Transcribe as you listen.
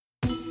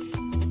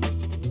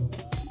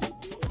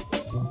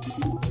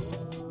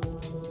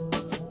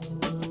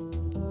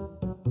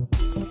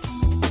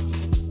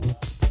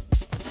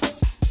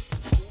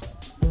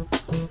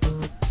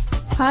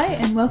Hi,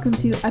 and welcome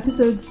to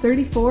episode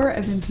 34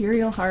 of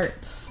Imperial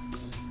Hearts.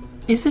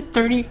 Is it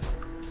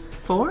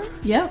 34?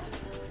 Yep.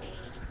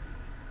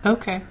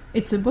 Okay.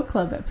 It's a book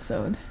club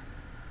episode.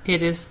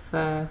 It is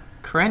the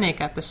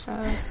Krennic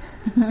episode.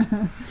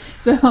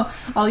 So,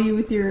 all you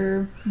with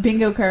your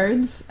bingo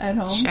cards at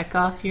home. Check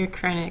off your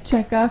Krennic.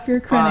 Check off your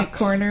Krennic box.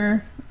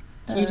 corner.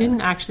 You didn't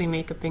actually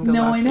make a bingo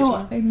no, box, I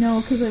know. did you? I know,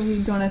 because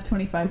we don't have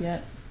 25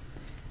 yet.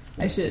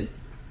 I should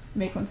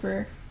make one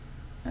for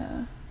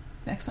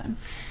next time.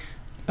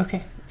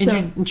 Okay. So,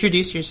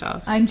 Introduce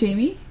yourself. I'm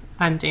Jayme.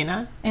 I'm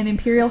Dana. And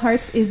Imperial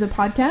Hearts is a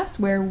podcast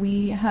where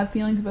we have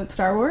feelings about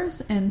Star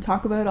Wars and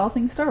talk about all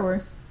things Star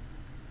Wars.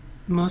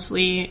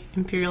 Mostly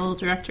Imperial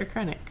Director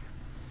Krennic.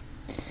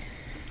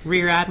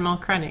 Rear Admiral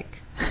Krennic.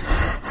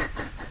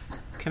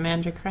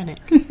 Commander Krennic.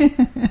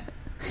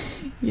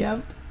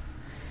 Yep.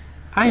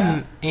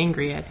 I'm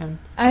angry at him.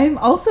 I'm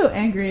also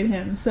angry at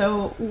him.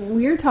 So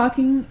we're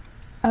talking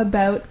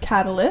about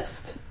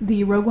Catalyst,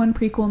 the Rogue One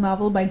prequel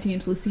novel by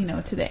James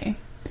Luceno today.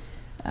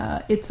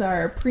 It's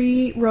our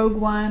pre-Rogue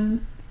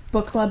One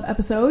book club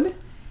episode,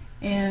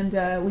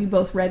 and we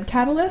both read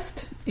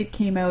Catalyst. It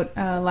came out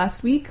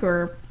last week,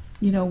 or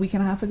a week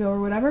and a half ago, or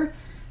whatever.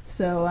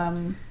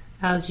 So,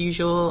 as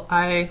usual,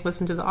 I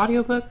listened to the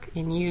audiobook,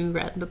 and you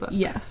read the book.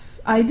 Yes,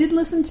 I did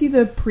listen to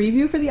the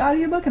preview for the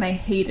audiobook, and I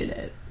hated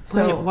it.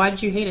 So why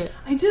did you hate it?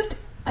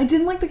 I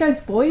didn't like the guy's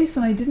voice,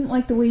 and I didn't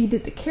like the way he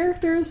did the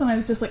characters, and I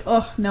was just like,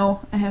 oh no,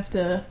 I have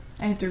to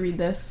read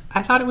this.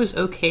 I thought it was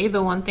okay.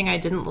 The one thing I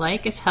didn't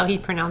like is how he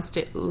pronounced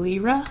it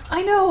Lyra.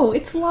 I know,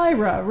 it's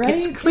Lyra, right?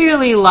 It's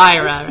clearly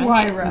Lyra, it's right?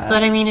 Lyra.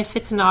 But I mean, if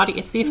it's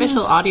it's the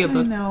official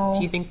audiobook, I know.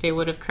 do you think they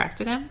would have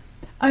corrected him?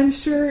 I'm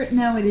sure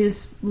now it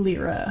is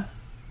Lyra.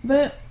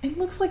 But it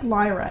looks like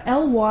Lyra.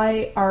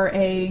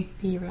 Lyra.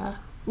 Lyra.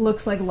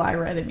 Looks like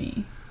Lyra to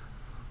me.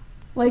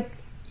 Like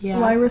Yeah.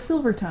 Lyra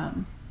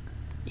Silvertongue.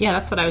 Yeah,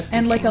 that's what I was thinking.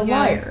 And like a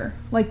lyre.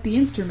 Like the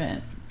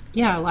instrument.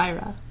 Yeah,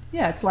 Lyra.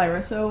 Yeah, it's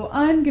Lyra. So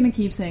I'm going to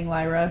keep saying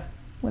Lyra.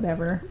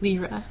 Whatever.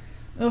 Lyra.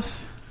 Ugh.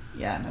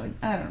 Yeah, no,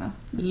 I don't know.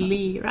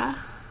 Lyra.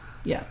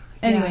 Yeah.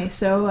 Anyway,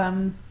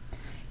 so,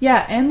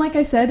 yeah, and like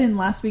I said in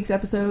last week's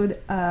episode,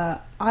 I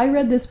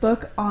read this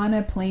book on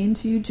a plane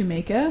to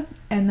Jamaica,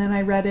 and then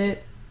I read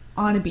it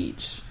on a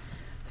beach.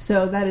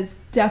 So that is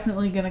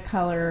definitely going to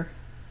color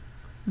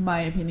my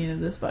opinion of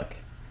this book.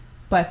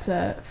 But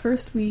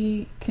first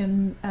we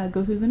can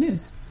go through the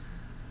news.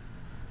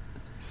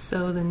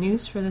 So the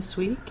news for this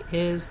week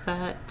is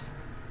that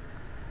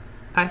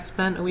I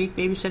spent a week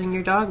babysitting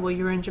your dog while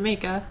you were in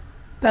Jamaica.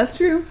 That's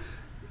true.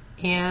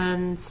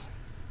 And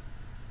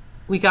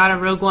we got a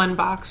Rogue One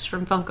box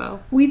from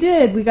Funko. We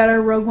did. We got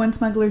our Rogue One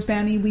Smuggler's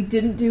bounty. We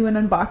didn't do an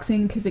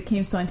unboxing because it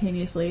came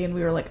spontaneously, and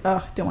we were like,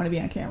 "Ugh, don't want to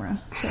be on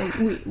camera."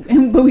 So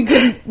but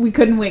we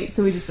couldn't wait,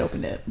 so we just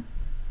opened it.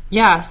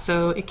 Yeah,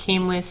 so it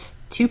came with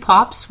 2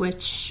 pops,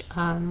 which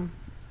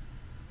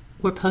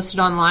were posted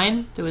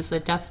online. There was a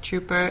Death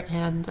Trooper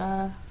and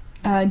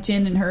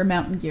Jin in her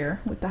mountain gear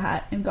with the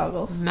hat and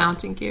goggles.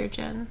 Mountain gear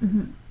Jin.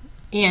 Mm-hmm.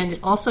 And it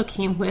also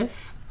came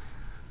with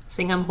the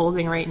thing I'm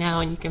holding right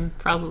now, and you can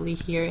probably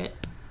hear it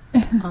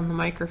on the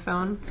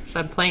microphone,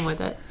 so I'm playing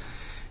with it.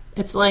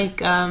 It's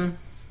like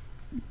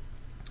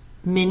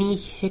mini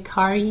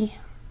Hikari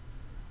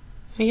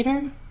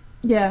Vader.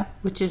 Yeah.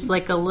 Which is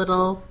like a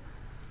little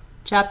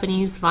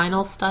Japanese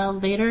vinyl style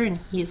Vader, and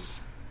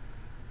he's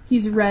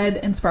red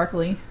and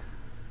sparkly.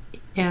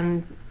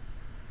 And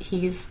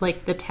he's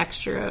like the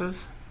texture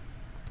of,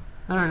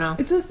 I don't know.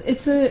 It's a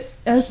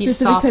specific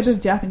soft. type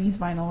of Japanese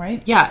vinyl,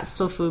 right? Yeah, it's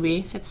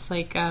sofubi. It's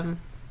like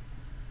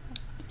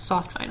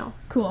soft vinyl.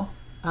 Cool.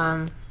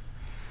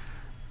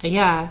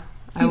 Yeah.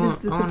 He was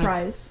the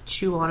surprise.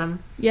 Chew on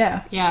him.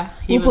 Yeah. Yeah.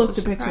 We'll post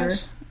a picture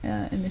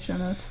in the show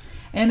notes.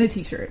 And a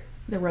t-shirt.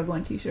 The Rogue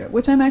One t-shirt.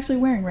 Which I'm actually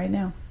wearing right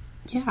now.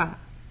 Yeah.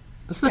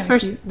 That's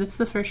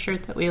the first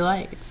shirt that we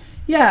liked.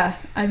 Yeah.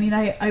 I mean,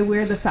 I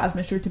wear the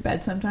Phasma shirt to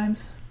bed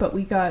sometimes. But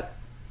we got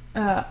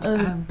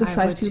the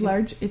size too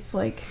large. It's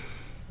like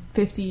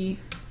 50,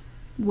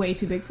 way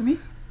too big for me.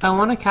 I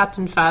want a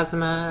Captain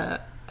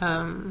Phasma,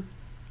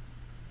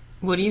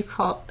 what do you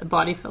call a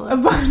body pillow? A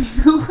body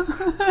pillow.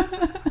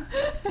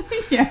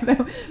 Yeah,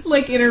 no,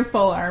 like in her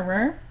full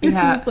armor.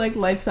 Yeah. This is like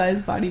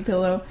life-size body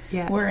pillow.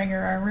 Yeah. Wearing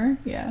her armor.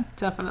 Yeah.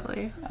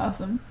 Definitely.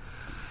 Awesome.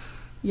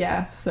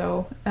 Yeah,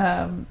 so,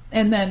 and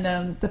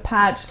then the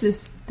patch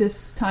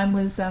this time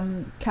was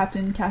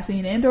Captain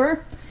Cassian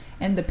Andor,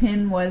 and the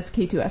pin was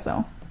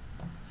K2SO.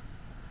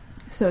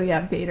 So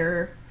yeah,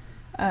 Vader,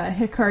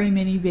 Hikari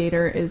Mini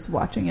Vader is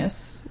watching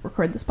us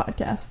record this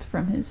podcast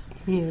from his...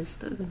 He is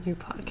the new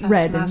podcast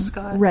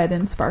mascot. Red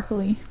and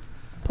sparkly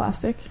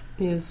plastic.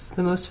 He is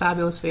the most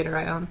fabulous Vader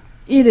I own.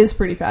 It is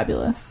pretty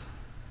fabulous.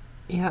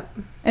 Yep.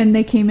 And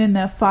they came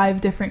in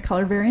 5 different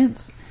color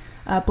variants.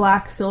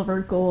 Black, silver,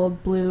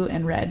 gold, blue,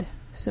 and red.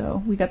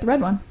 So we got the red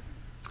one.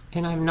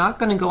 And I'm not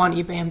going to go on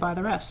eBay and buy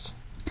the rest.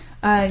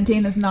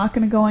 Dana's not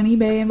going to go on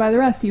eBay and buy the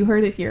rest. You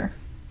heard it here.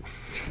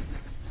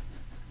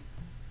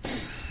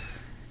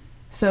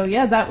 So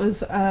yeah, that was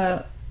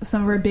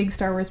some of our big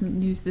Star Wars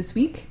news this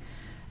week.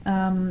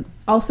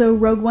 Also,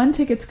 Rogue One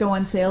tickets go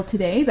on sale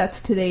today. That's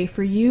today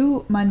for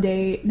you,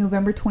 Monday,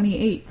 November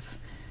 28th.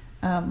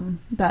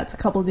 That's a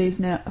couple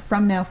days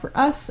from now for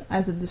us,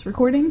 as of this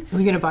recording. Are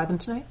we going to buy them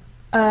tonight?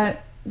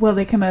 Well,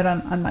 they come out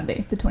on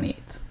Monday, the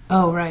 28th.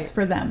 Oh, right. It's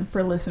for them.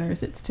 For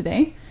listeners, it's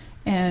today.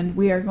 And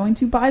we are going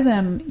to buy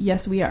them,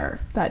 yes we are,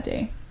 that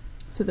day.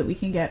 So that we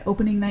can get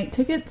opening night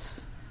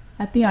tickets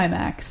at the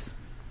IMAX.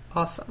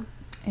 Awesome.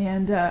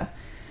 And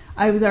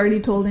I was already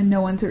told in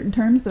no uncertain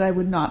terms that I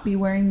would not be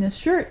wearing this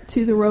shirt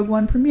to the Rogue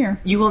One premiere.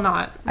 You will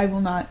not. I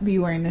will not be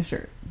wearing this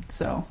shirt.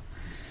 So,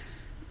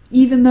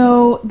 even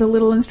though the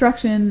little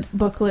instruction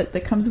booklet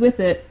that comes with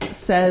it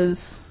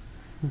says...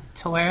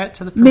 To wear it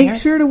to the premiere?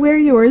 Make sure to wear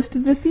yours to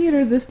the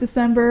theater this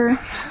December.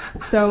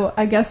 So,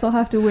 I guess I'll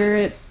have to wear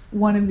it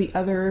one of the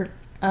other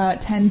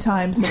 10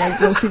 times that I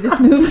go see this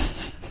movie.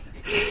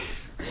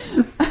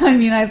 I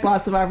mean, I have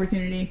lots of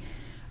opportunity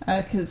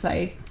because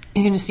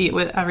You're going to see it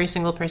with every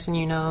single person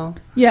you know.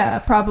 Yeah,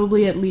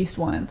 probably at least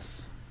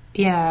once.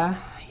 Yeah.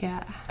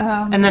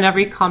 And then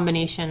every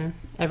combination,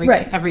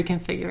 every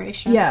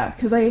configuration. Yeah,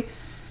 because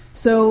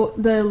So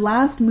the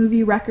last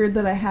movie record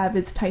that I have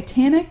is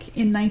Titanic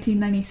in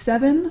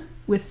 1997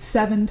 with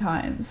 7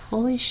 times.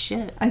 Holy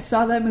shit. I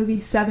saw that movie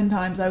 7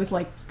 times. I was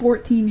like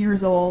 14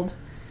 years old.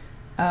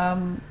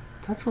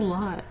 That's a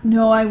lot.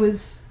 No, I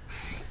was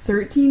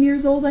 13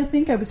 years old, I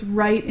think. I was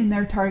right in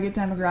their target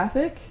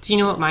demographic. Do you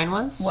know what mine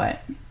was?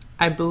 What?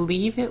 I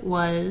believe it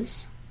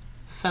was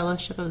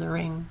Fellowship of the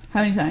Ring.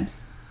 How many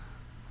times?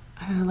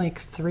 Like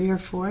 3 or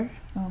 4.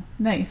 Oh,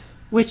 nice.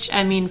 Which,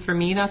 I mean, for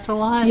me, that's a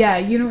lot. Yeah,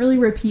 you don't really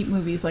repeat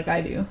movies like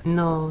I do.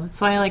 No, that's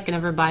why I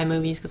never buy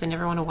movies, because I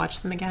never want to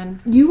watch them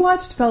again. You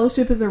watched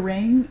Fellowship of the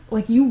Ring?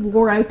 Like, you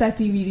wore out that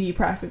DVD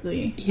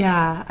practically.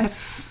 Yeah, I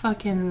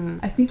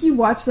think you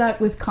watched that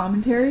with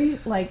commentary,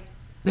 like...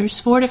 There's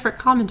 4 different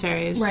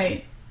commentaries.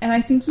 Right. And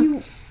I think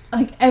you...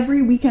 Like,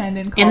 every weekend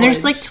in college. And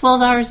there's,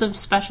 12 hours of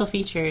special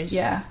features.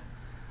 Yeah.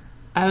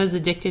 I was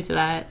addicted to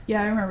that.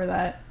 Yeah, I remember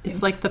that.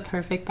 It's, the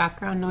perfect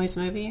background noise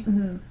movie.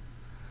 Mm-hmm.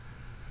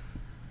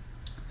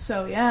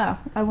 So, yeah.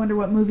 I wonder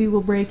what movie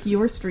will break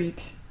your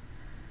streak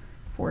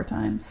 4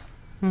 times.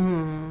 How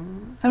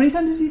many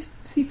times did you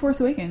see Force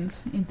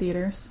Awakens in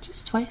theaters?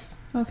 Just twice.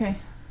 Okay.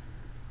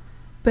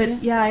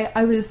 But, yeah,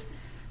 I was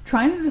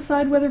trying to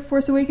decide whether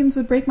Force Awakens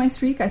would break my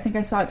streak. I think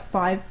I saw it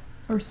 5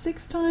 or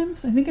 6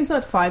 times. I think I saw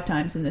it 5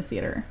 times in the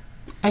theater.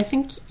 I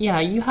think, yeah,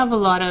 you have a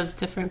lot of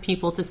different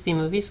people to see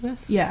movies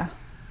with. Yeah.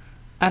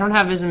 I don't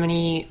have as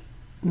many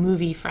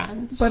movie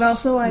friends. But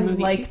also I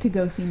like to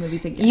go see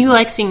movies again. You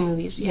like seeing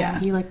movies, yeah.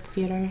 You like the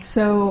theater.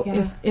 So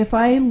if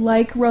I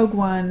like Rogue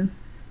One,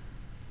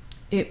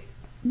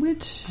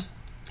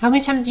 How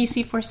many times do you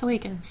see Force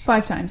Awakens?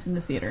 5 times in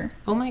the theater.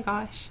 Oh my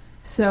gosh.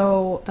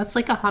 So... That's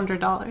like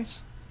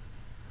 $100.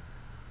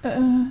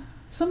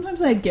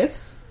 Sometimes I had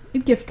gifts. I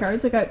had gift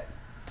cards. I got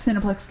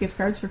Cineplex gift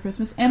cards for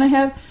Christmas. And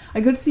I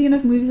go to see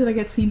enough movies that I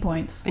get Scene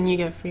points. And you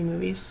get free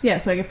movies. Yeah,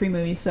 so I get free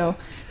movies. So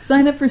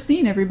sign up for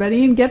Scene,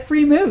 everybody, and get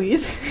free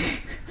movies.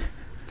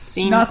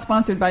 Scene. Not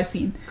sponsored by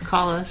Scene.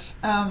 Call us.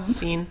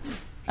 Scene.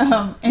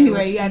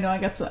 Anyway, yeah, no, I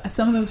got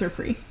some of those are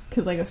free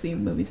because I go see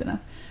movies enough.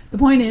 The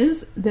point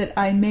is that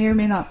I may or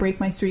may not break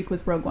my streak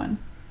with Rogue One.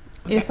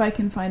 Okay. If I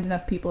can find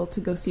enough people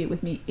to go see it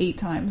with me 8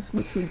 times,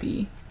 which would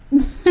be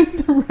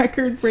the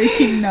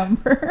record-breaking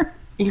number.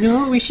 You know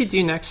what we should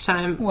do next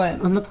time? What?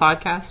 On the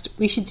podcast?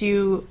 We should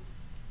do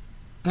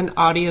an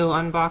audio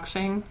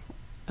unboxing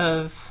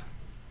of,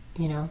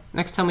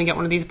 next time we get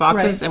one of these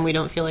boxes and we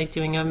don't feel like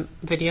doing a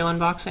video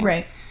unboxing.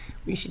 Right.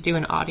 We should do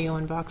an audio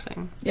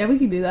unboxing. Yeah, we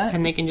can do that.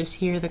 And they can just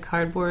hear the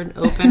cardboard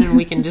open and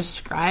we can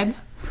describe.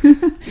 We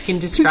can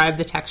describe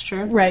the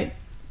texture. Right.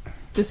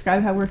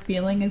 Describe how we're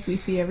feeling as we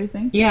see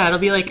everything. Yeah, it'll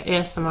be like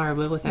ASMR,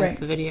 but without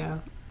the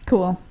video.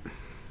 Cool.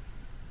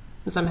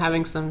 Because I'm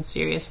having some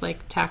serious,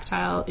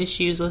 tactile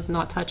issues with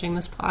not touching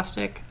this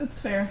plastic. That's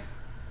fair.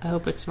 I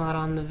hope it's not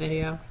on the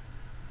video.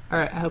 Or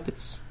I hope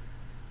it's...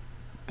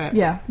 All right.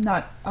 Yeah,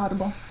 not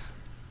audible.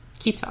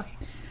 Keep talking.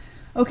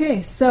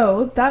 Okay,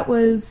 so that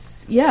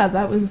was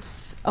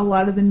a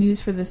lot of the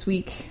news for this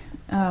week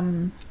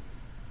that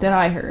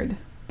I heard.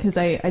 Because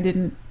I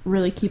didn't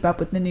really keep up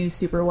with the news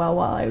super well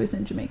while I was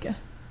in Jamaica.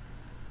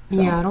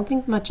 So, yeah, I don't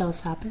think much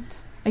else happened.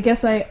 I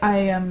guess I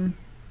have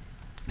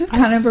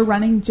kind of a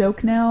running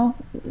joke now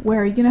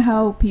where, you know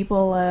how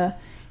people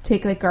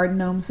take garden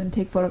gnomes and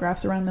take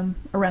photographs around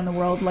the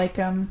world, like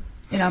in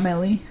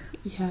Amelie?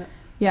 Yeah.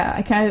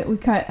 Yeah, we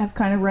have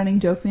kind of running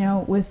joke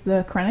now with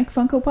the Krennic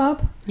Funko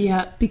Pop.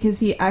 Yeah. Because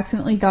he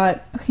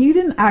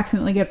didn't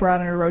accidentally get brought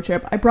on a road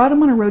trip. I brought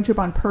him on a road trip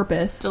on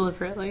purpose.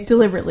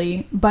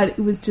 Deliberately. But it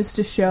was just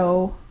to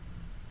show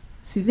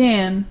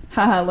Suzanne,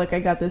 haha, look, I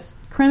got this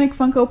Krennic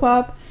Funko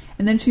Pop.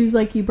 And then she was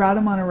like, you brought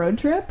him on a road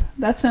trip?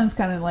 That sounds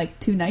kind of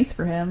too nice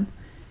for him.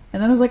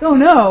 And then I was like, oh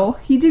no,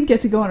 he did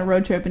get to go on a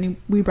road trip, and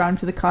we brought him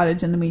to the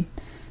cottage, and then we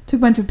took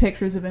a bunch of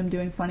pictures of him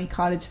doing funny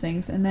cottage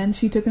things. And then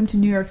she took him to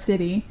New York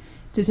City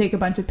to take a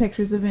bunch of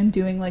pictures of him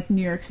doing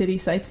New York City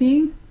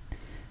sightseeing.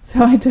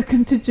 So I took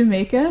him to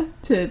Jamaica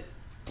to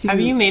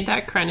Have you made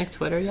that Krennic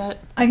Twitter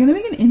yet? I'm going to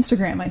make an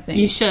Instagram, I think.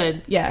 You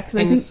should. Yeah, because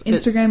I think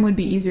Instagram would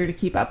be easier to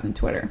keep up than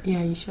Twitter.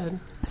 Yeah, you should.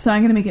 So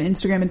I'm going to make an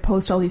Instagram and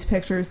post all these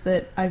pictures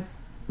that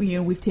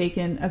we've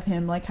taken of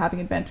him, like, having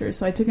adventures.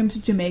 So I took him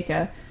to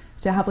Jamaica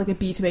to have, like, a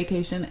beach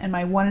vacation, and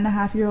my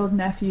 1.5-year-old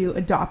nephew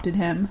adopted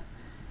him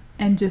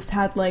and just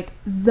had, like,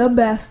 the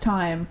best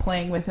time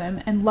playing with him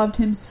and loved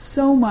him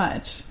so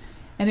much.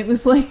 And it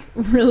was, like,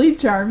 really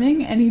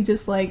charming, and he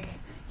just, like...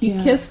 He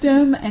kissed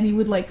him, and he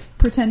would, like,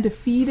 pretend to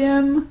feed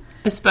him.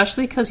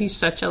 Especially because he's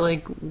such a,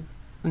 like,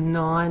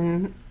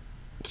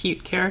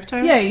 non-cute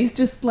character. Yeah, he's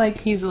just,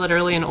 like... He's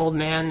literally an old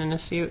man in a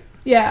suit.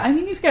 Yeah, I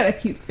mean, he's got a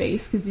cute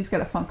face, because he's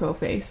got a Funko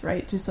face,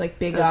 right? Just, like,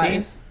 big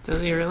eyes.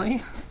 Does he really?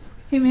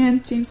 Hey,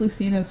 man, James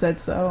Luceno said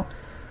so.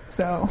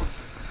 So...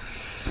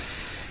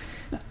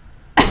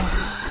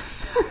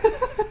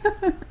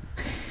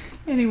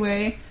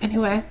 Anyway,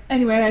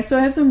 so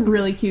I have some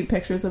really cute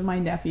pictures of my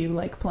nephew,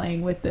 like,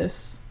 playing with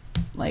this...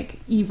 like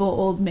evil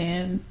old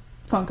man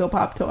Funko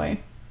Pop toy,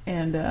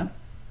 and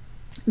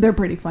they're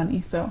pretty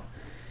funny. So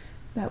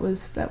that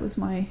was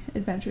my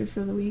adventures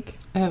for the week.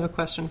 I have a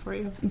question for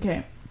you.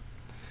 Okay.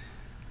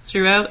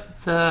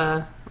 Throughout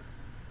the...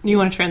 You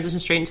want to transition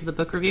straight into the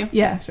book review?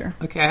 Yeah, sure.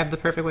 Okay, I have the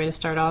perfect way to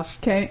start off.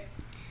 Okay.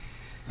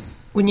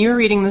 When you were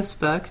reading this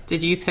book,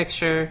 did you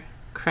picture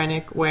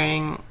Krennic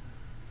wearing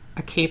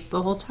a cape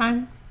the whole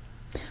time?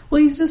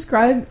 Well, he's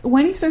described...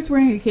 When he starts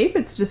wearing a cape,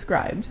 it's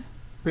described.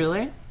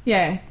 Really?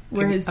 Yeah,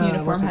 where his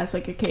uniform has,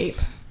 like, a cape.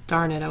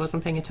 Darn it, I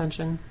wasn't paying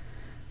attention.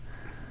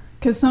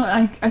 Because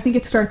I think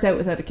it starts out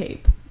without a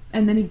cape.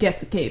 And then he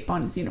gets a cape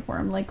on his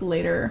uniform, like,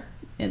 later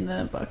in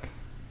the book.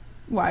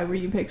 Why were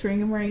you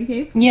picturing him wearing a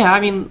cape? Yeah, I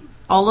mean,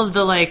 all of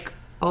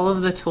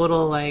the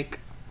total, like,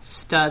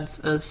 studs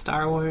of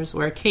Star Wars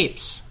wear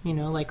capes. You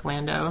know, like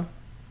Lando.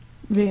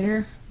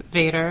 Vader.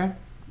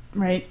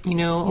 Right. You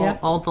know, yep.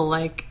 all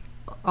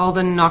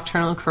the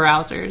nocturnal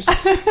carousers.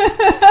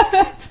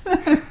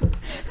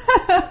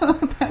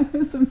 That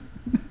was amazing.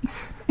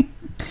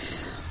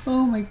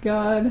 Oh my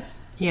god.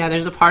 Yeah,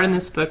 there's a part in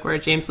this book where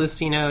James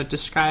Luceno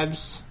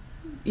describes...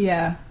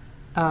 Yeah.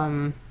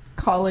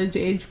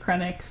 College-age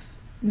Krennic's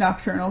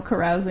nocturnal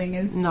carousing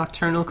is...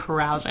 Nocturnal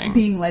carousing.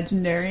 Being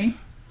legendary.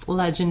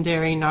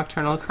 Legendary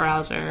nocturnal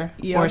carouser.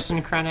 Yep.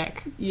 Orson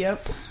Krennic.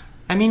 Yep.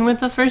 I mean, with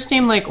the first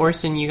name like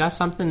Orson, you got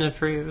something to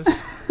prove.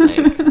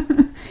 Like...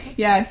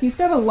 Yeah, he's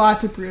got a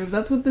lot to prove.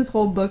 That's what this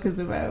whole book is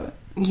about.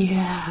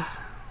 Yeah.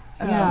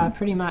 Yeah,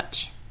 pretty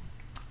much.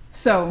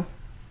 So,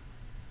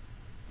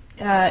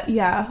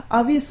 yeah,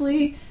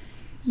 obviously,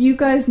 you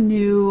guys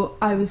knew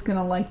I was going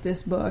to like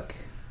this book.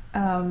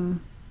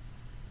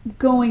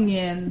 Going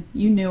in,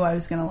 you knew I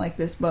was going to like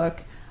this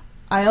book.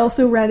 I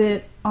also read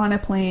it on a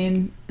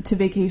plane to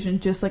vacation,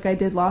 just like I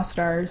did Lost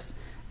Stars.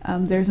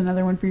 There's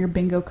another one for your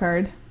bingo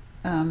card.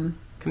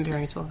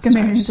 Comparing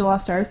to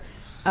Lost Stars.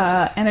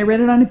 And I read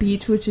it on a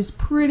beach, which is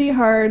pretty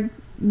hard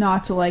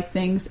not to like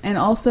things. And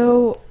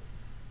also,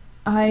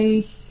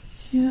 I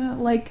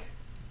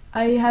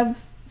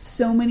have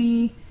so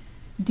many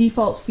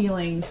default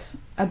feelings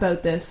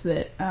about this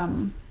that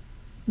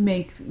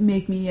make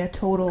me a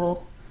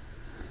total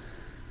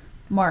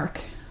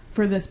mark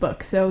for this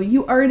book. So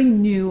you already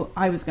knew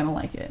I was going to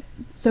like it.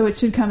 So it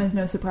should come as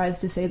no surprise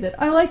to say that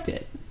I liked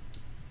it.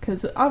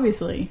 Because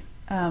obviously.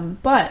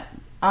 But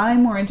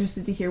I'm more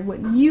interested to hear what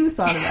you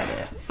thought about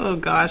it. Oh,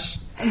 gosh.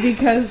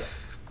 Because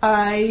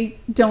I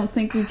don't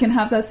think we can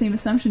have that same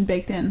assumption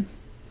baked in.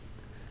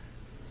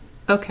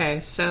 Okay,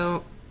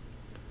 so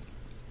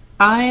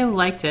I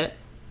liked it.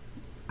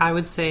 I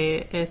would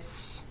say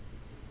it's...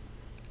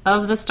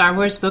 Of the Star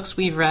Wars books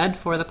we've read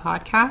for the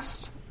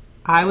podcast,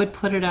 I would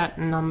put it at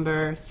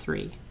number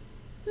 3.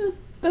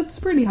 That's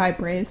pretty high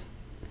praise.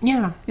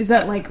 Yeah. Is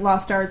that like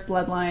Lost Stars,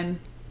 Bloodline,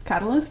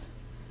 Catalyst?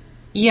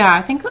 Yeah,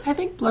 I think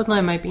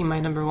Bloodline might be my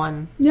number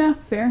 1. Yeah,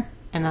 fair.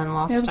 And then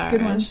Lost Stars.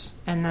 Good one.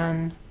 And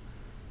then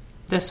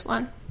this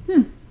one.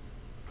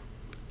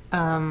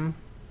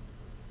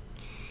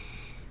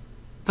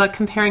 But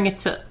comparing it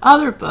to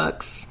other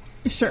books...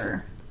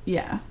 Sure,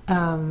 yeah.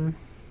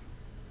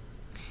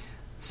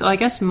 So I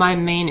guess my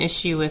main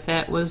issue with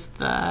it was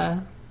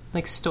the,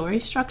 like, story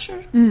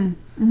structure.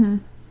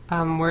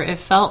 Where it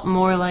felt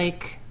more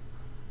like...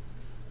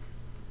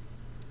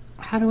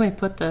 How do I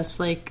put this?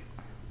 Like,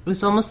 it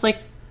was almost like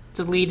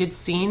deleted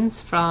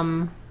scenes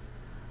from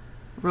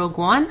Rogue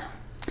One.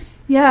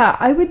 Yeah,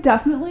 I would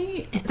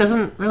definitely... It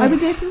doesn't really... I would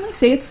definitely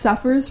say it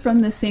suffers from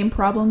the same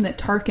problem that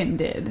Tarkin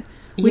did.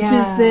 Which is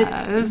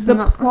that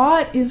the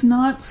plot is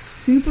not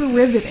super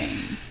riveting.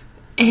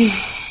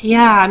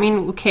 Yeah, I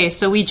mean, okay,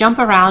 so we jump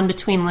around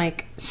between,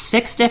 like,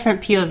 6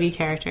 different POV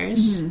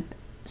characters,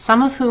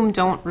 some of whom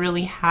don't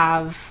really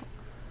have...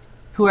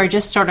 Who are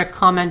just sort of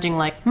commenting,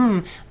 like,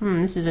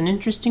 this is an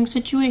interesting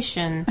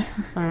situation.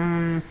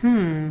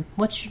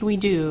 What should we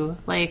do?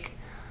 Like,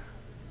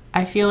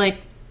 I feel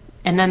like...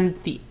 And then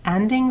the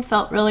ending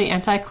felt really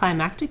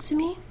anticlimactic to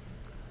me.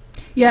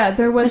 Yeah,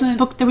 there wasn't... This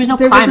book, there was no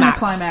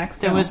climax.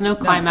 There was no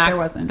climax.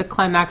 There wasn't. The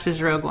climax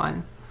is Rogue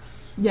One.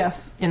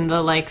 Yes. In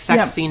the, like,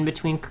 sex scene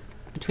between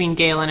between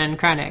Galen and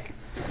Krennic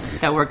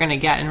that we're going to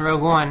get in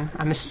Rogue One.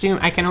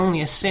 I can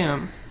only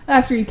assume.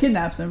 After he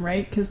kidnaps him,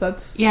 right? Because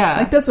that's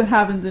what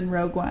happens in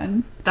Rogue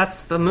One.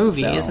 That's the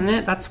movie, isn't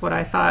it? That's what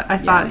I thought. I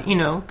thought,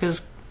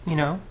 because,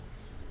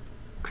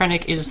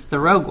 Krennic is the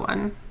Rogue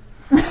One.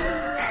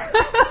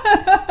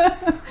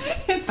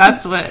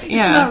 That's what,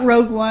 yeah. It's not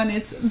Rogue One,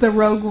 it's the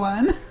Rogue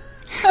One.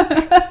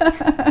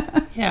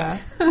 Yeah.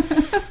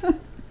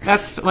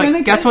 That's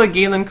what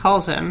Galen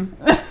calls him.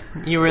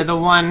 You were the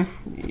one,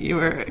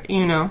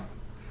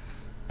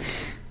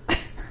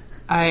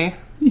 I've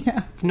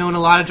known a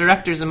lot of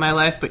directors in my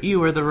life, but you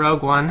were the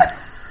Rogue One.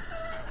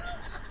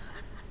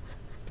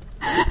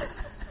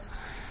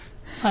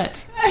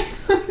 What? I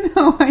don't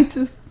know,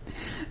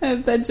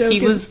 that joke.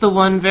 He was the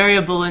one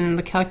variable in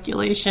the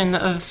calculation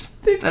of...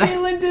 That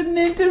Galen didn't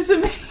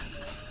anticipate.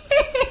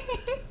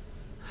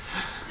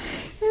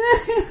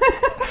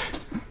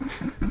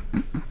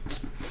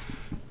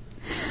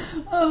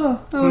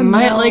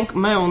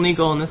 My only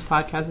goal in this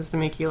podcast is to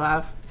make you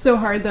laugh so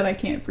hard that I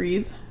can't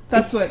breathe.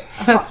 That's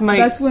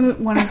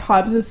one of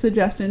Hobbs'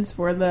 suggestions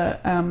for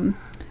the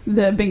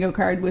bingo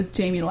card was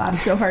Jayme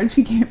laughs so hard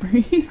she can't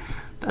breathe.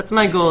 That's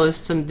my goal,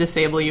 is to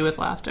disable you with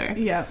laughter.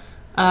 Yeah.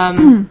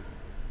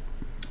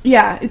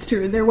 Yeah, it's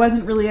true. There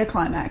wasn't really a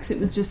climax. It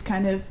was just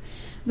kind of...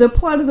 The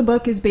plot of the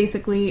book is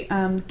basically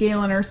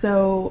Galen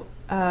Erso,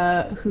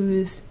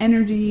 whose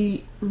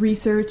energy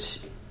research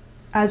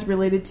as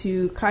related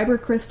to kyber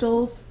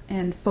crystals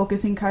and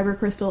focusing kyber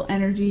crystal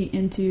energy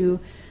into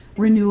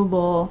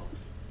renewable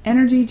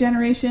energy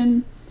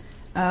generation.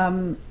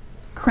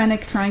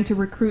 Krennic trying to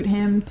recruit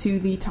him to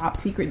the top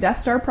secret Death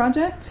Star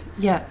project.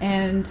 Yeah.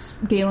 And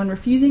Galen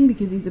refusing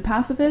because he's a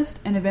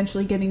pacifist, and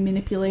eventually getting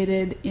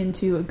manipulated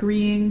into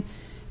agreeing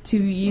to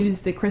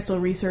use the crystal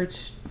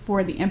research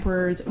for the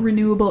Emperor's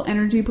renewable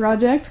energy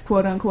project,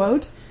 quote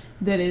unquote,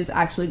 that is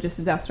actually just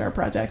a Death Star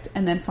project,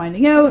 and then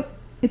finding out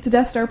it's a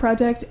Death Star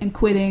project and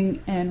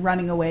quitting and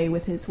running away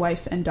with his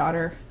wife and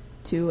daughter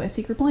to a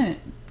secret planet.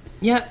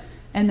 Yep.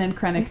 And then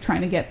Krennic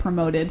trying to get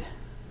promoted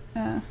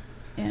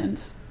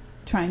and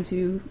trying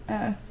to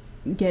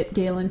get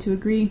Galen to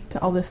agree to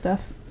all this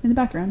stuff in the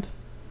background.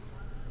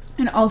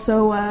 And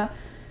also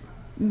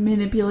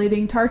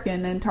manipulating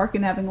Tarkin, and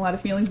Tarkin having a lot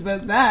of feelings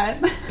about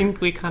that. I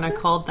think we kind of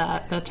called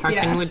that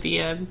Tarkin would be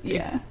a...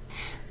 Yeah.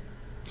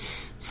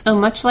 So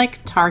much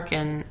like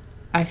Tarkin,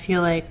 I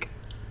feel like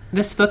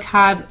this book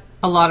had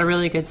a lot of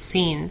really good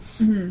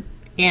scenes. Mm-hmm.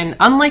 And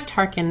unlike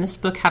Tarkin, this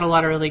book had a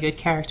lot of really good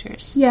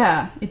characters.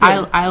 Yeah, it did.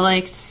 I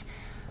liked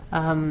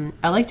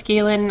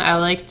Galen. I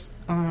liked...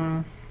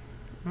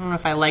 I don't know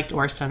if I liked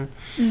Orson.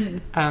 He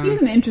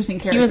was an interesting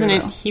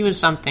character. He was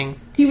something.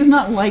 He was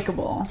not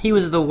likable. He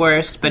was the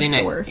worst, but in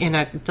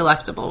a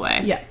delectable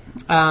way. Yeah.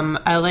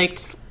 I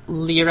liked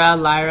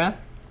Lyra.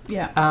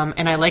 Yeah.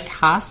 And I liked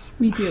Haas.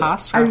 Me too.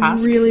 Haas.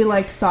 Really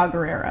liked Saw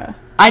Gerrera.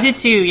 I did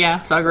too.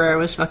 Yeah, Saw Gerrera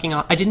was fucking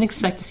awesome. I didn't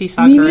expect to see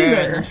Saw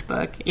Gerrera in this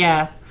book.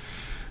 Yeah.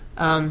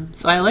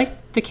 So I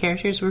liked the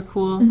characters were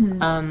cool.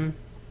 Mm-hmm.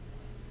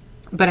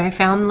 But I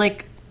found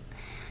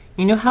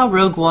how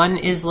Rogue One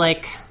is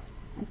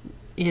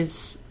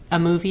a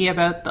movie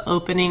about the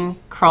opening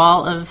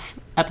crawl of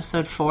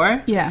Episode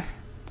 4. Yeah.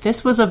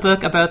 This was a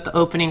book about the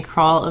opening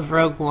crawl of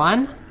Rogue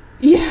One.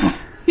 Yeah.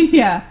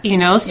 Yeah.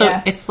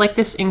 It's like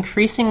this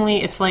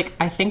increasingly, it's like,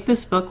 I think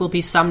this book will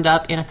be summed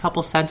up in a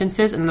couple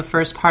sentences in the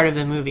first part of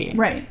the movie.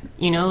 Right.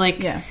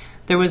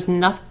 There was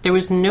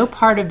no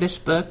part of this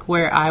book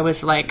where I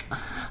was like,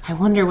 I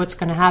wonder what's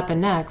going to happen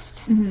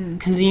next.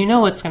 Because you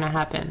know what's going to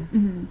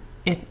happen.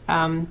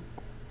 Mm-hmm.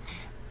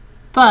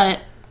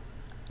 But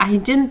I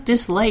didn't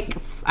dislike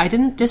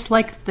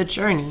the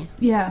journey.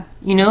 Yeah.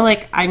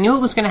 I knew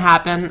it was going to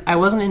happen. I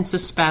wasn't in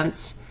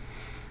suspense.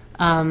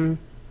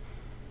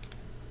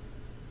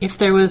 If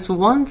there was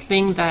one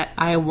thing that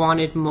I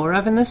wanted more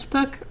of in this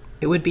book,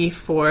 it would be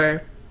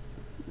for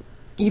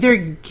either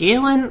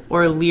Galen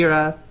or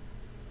Lyra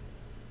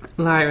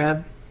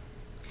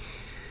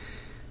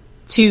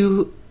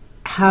to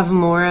have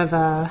more of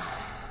a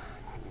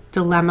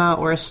dilemma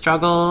or a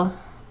struggle.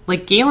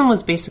 Like, Galen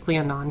was basically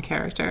a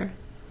non-character.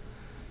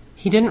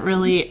 He didn't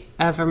really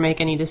ever make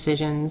any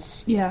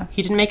decisions. Yeah.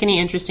 He didn't make any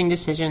interesting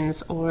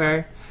decisions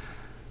or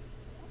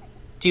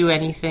do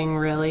anything,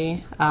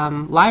 really.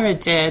 Lyra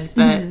did,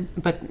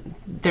 but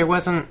there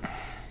was no,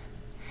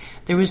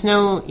 there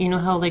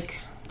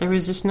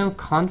was just no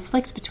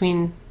conflict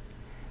between,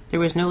 there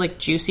was no,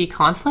 juicy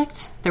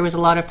conflict. There was a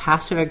lot of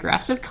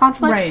passive-aggressive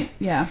conflict. Right,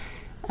 yeah.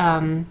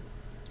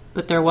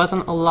 But there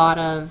wasn't a lot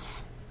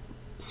of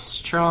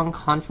strong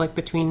conflict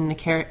between the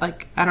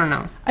I don't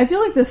know. I feel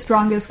like the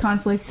strongest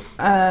conflict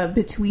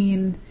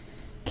between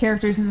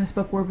characters in this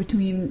book were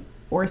between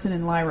Orson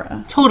and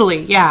Lyra.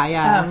 Totally,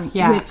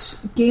 yeah. Which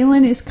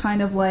Galen is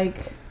kind of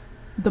like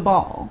the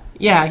ball.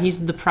 Yeah,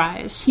 he's the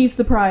prize. He's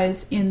the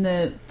prize in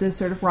the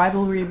sort of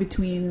rivalry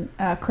between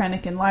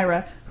Krennic and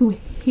Lyra, who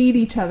hate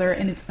each other,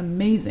 and it's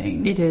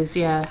amazing. It is,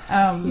 yeah.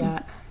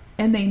 Yeah.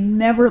 and they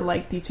never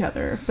liked each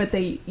other. But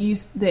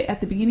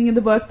at the beginning of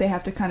the book, they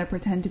have to kind of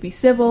pretend to be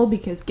civil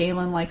because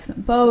Galen likes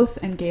them both,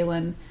 and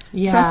Galen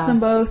trusts them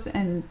both,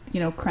 and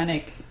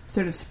Krennic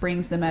sort of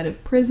springs them out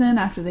of prison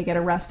after they get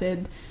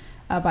arrested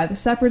by the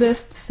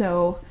Separatists.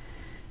 So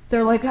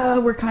they're like, oh,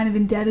 we're kind of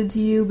indebted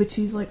to you. But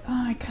she's like,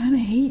 oh, I kind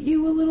of hate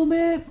you a little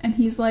bit. And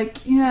he's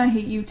like, yeah, I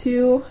hate you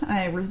too.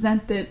 I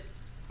resent that.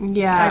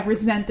 Yeah, I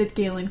resent that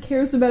Galen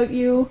cares about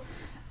you.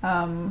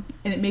 And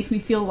it makes me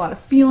feel a lot of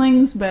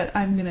feelings, but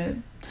I'm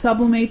gonna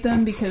sublimate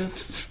them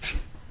because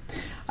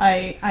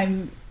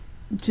I'm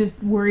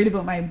just worried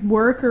about my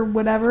work or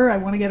whatever. I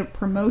want to get a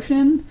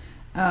promotion.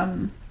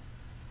 And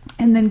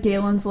then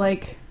Galen's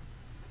like,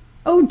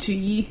 oh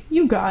gee,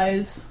 you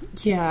guys.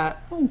 Yeah.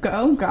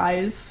 Oh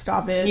guys,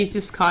 stop it. He's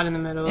just caught in the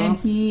middle. And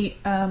he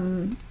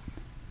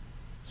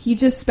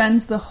just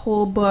spends the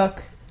whole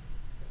book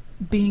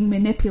being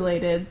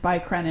manipulated by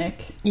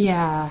Krennic.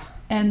 Yeah.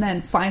 And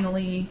then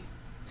finally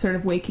sort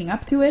of waking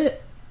up to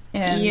it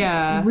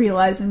and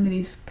realizing that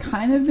he's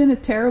kind of been a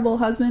terrible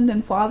husband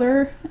and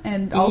father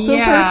and also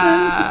person.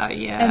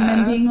 Yeah. And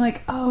then being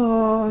like,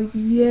 oh,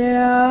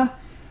 yeah,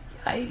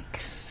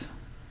 yikes.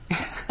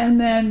 And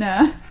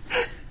then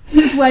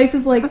his wife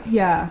is like,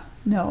 yeah,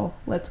 no,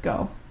 let's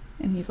go.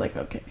 And he's like,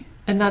 okay.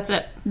 And that's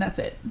it. And that's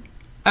it.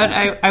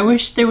 I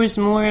wish there was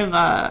more of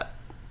a,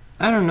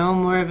 I don't know,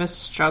 more of a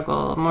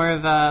struggle, more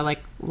of a, like,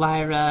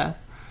 Lyra,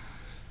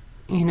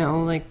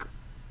 like...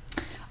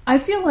 I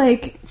feel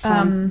like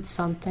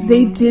something.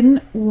 They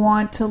didn't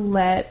want to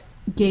let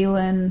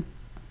Galen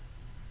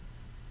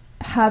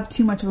have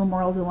too much of a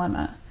moral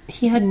dilemma.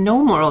 He had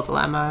no moral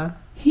dilemma.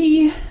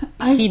 He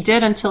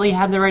did until he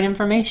had the right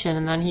information,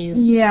 and then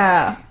he's...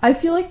 Yeah. I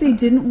feel like they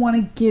didn't want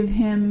to give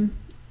him...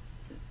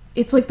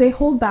 It's like they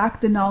hold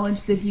back the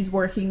knowledge that he's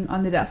working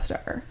on the Death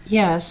Star.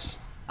 Yes.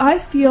 I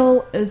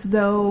feel as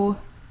though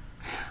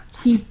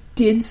he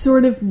did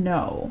sort of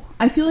know.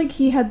 I feel like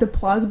he had the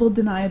plausible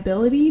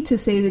deniability to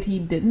say that he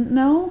didn't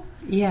know.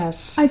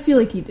 Yes. I feel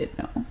like he did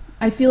know.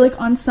 I feel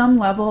like on some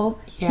level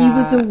he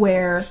was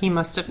aware. He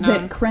must have known.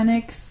 That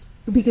Krennic's...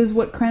 Because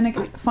what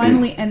Krennic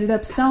finally ended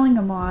up selling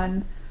him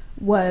on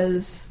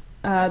was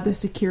the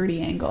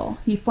security angle.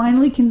 He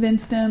finally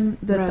convinced him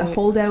that the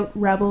holdout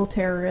rebel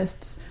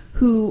terrorists,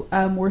 who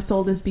were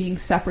sold as being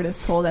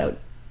separatist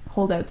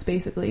holdouts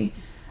basically,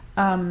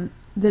 that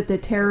the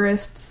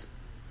terrorists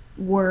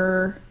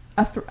were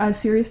a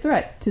serious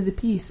threat to the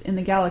peace in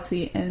the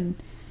galaxy. And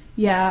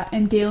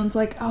Galen's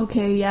like,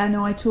 okay, yeah,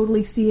 no, I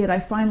totally see it. I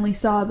finally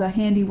saw the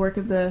handiwork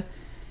of the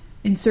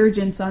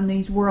insurgents on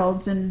these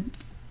worlds, and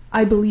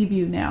I believe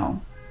you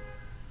now.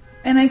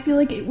 And I feel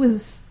like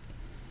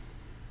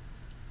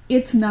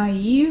it's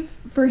naive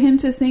for him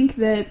to think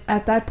that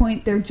at that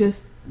point they're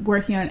just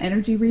working on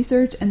energy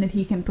research and that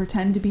he can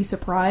pretend to be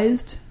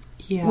surprised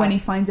when he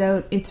finds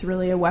out it's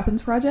really a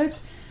weapons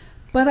project.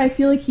 But I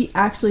feel like he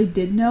actually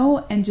did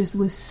know and just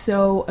was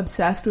so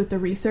obsessed with the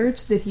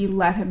research that he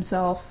let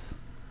himself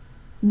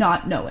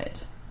not know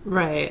it.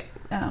 Right.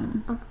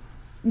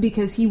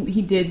 Because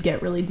he did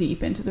get really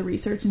deep into the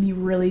research and he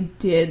really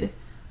did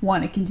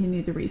want to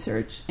continue the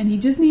research, and he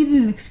just needed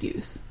an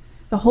excuse.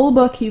 The whole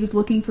book he was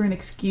looking for an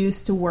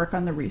excuse to work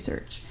on the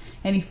research,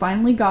 and he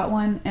finally got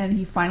one, and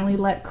he finally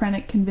let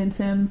Krennic convince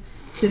him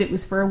that it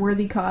was for a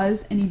worthy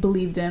cause, and he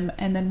believed him.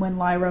 And then when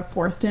Lyra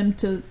forced him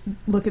to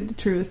look at the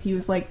truth, he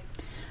was like,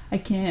 I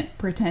can't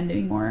pretend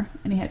anymore,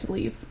 and he had to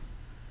leave.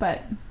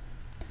 But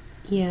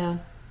I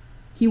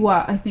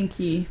think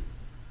he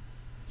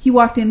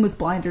walked in with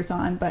blinders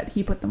on, but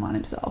he put them on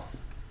himself.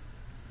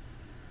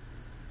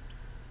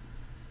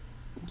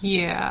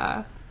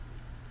 Yeah.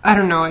 I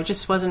don't know. It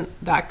just wasn't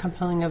that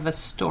compelling of a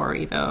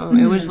story, though. Mm-hmm.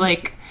 It was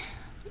like...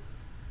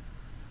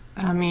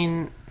 I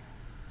mean,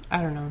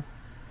 I don't know.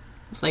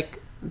 It's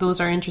like,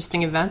 those are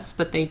interesting events,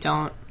 but they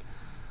don't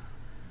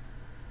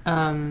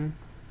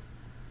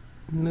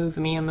move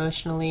me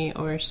emotionally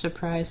or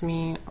surprise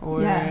me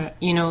or,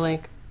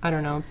 like, I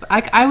don't know.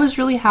 I was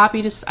really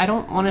happy to... I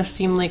don't want to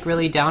seem, like,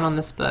 really down on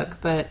this book,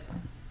 but...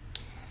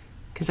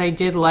 Because I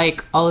did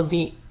like all of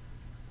the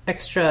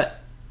extra...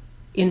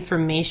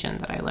 information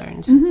that I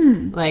learned.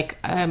 Mm-hmm. Like,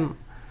 I'm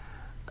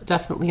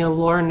definitely a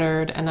lore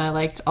nerd, and I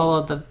liked all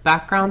of the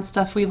background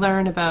stuff we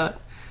learn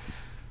about,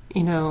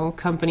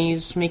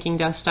 companies making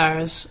Death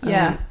Stars.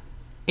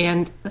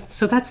 And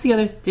so that's the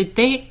other... Did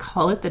they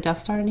call it the Death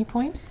Star at any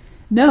point?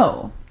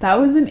 No. That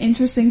was an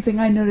interesting thing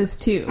I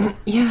noticed, too.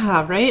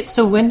 Yeah, right?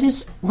 So when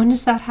does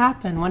that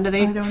happen? When do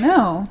they... I don't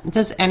know.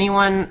 Does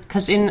anyone...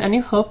 Because in A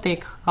New Hope, they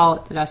call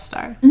it the Death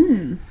Star.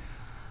 Mm.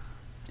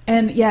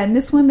 And in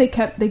this one they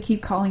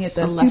keep calling it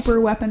the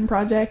Super Weapon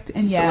Project,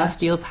 and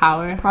Celestial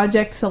Power.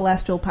 Project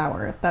Celestial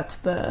Power.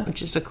 That's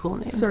which is a cool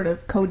name. Sort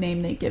of code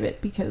name they give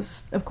it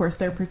because of course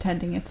they're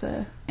pretending it's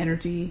a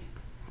energy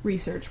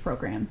research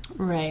program.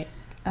 Right.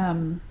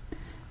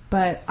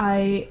 But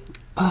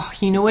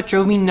you know what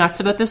drove me nuts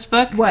about this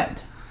book?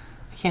 What?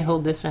 I can't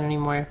hold this in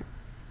anymore.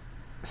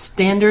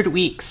 Standard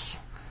weeks,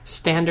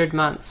 standard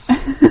months.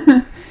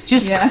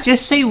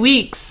 Just say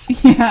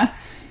weeks. Yeah.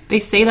 They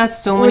say that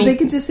so Or many... they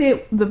could just say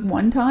it the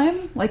one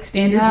time, like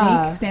standard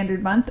week,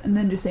 standard month, and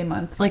then just say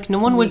month. Like, no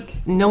one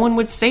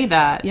would say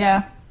that.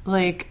 Yeah.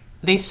 Like,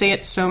 they say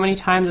it so many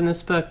times in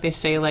this book. They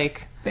say,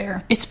 like...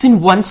 Fair. It's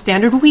been one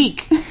standard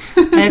week.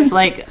 And it's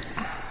like...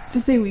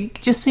 Just say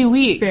week. Just say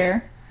week.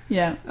 Fair.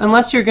 Yeah.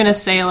 Unless you're going to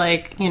say,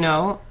 like, you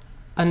know,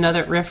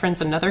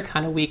 reference another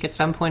kind of week at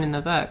some point in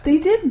the book. They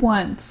did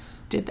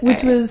once. Did they?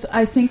 Which was,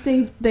 I think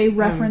they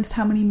referenced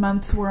how many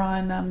months were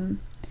on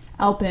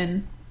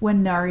Alpin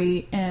when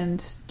Nari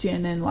and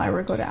Jin and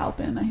Lyra go to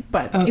Alpin.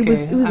 But okay. it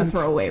was a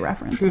throwaway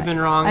reference. Proven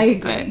wrong. I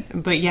agree.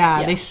 But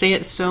yeah, they say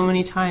it so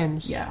many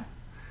times. Yeah.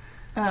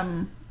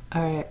 All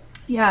right.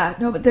 Yeah,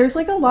 no, but there's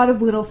like a lot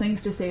of little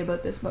things to say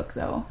about this book,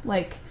 though.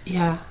 Like,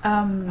 yeah,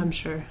 I'm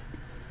sure.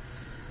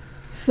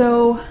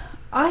 So,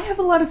 I have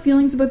a lot of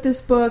feelings about this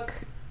book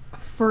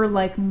for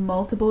like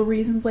multiple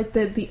reasons. Like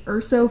the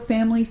Urso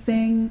family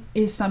thing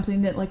is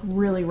something that like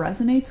really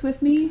resonates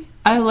with me.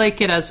 I like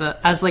it as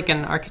like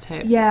an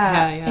archetype.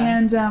 Yeah.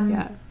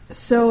 And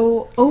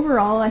so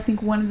overall, I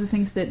think one of the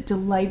things that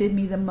delighted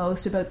me the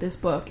most about this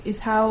book is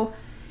how,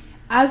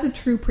 as a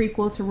true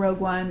prequel to Rogue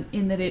One,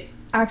 in that it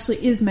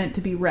actually is meant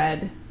to be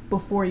read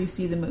before you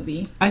see the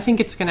movie. I think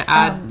it's going to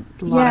add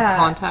a lot of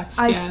context.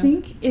 I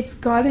think it's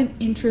got an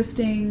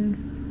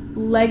interesting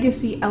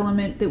legacy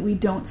element that we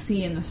don't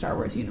see in the Star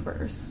Wars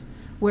universe.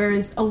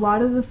 Whereas a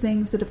lot of the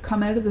things that have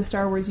come out of the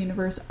Star Wars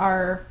universe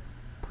are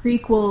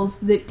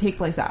prequels that take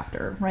place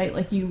after, right?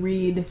 Like you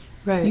read,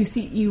 you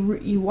see,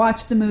 you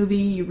watch the movie,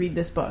 you read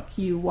this book,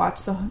 you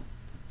watch the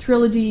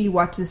trilogy, you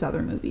watch this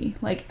other movie.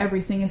 Like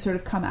everything has sort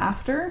of come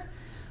after,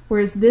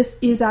 whereas this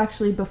is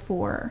actually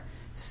before.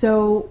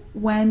 So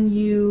when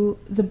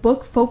the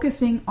book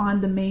focusing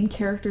on the main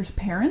character's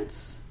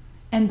parents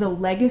and the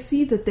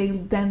legacy that they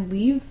then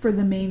leave for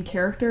the main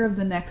character of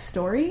the next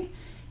story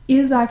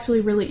is actually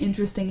really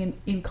interesting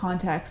in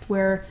context,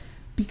 where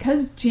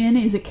because Jin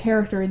is a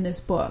character in this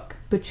book,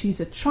 but she's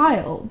a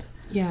child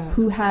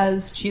who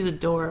has... She's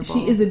adorable.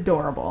 She is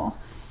adorable.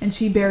 And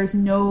she bears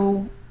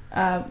no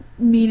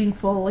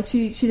meaningful... Like,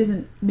 she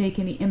doesn't make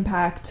any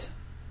impact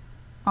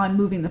on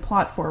moving the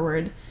plot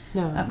forward.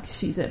 No. Because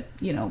she's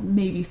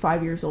maybe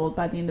 5 years old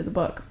by the end of the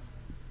book.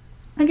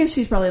 I guess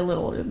she's probably a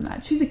little older than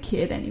that. She's a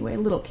kid anyway, a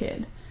little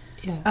kid.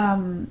 Yeah.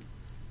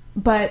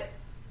 But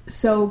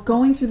so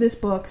going through this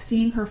book,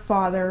 seeing her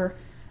father,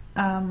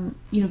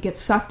 get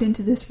sucked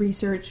into this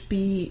research,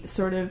 be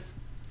sort of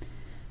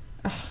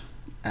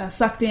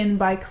sucked in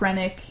by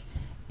Krennic,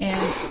 and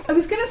I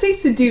was going to say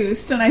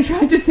seduced, and I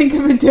tried to think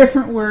of a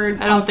different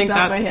word off the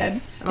top of my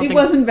head. It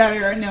wasn't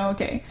better. No,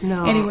 okay.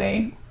 No.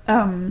 Anyway,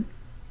 and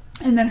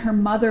then her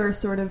mother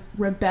sort of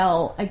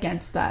rebel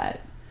against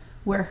that,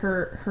 where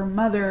her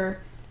mother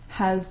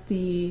has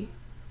the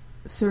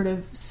sort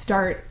of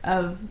start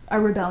of a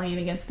rebellion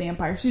against the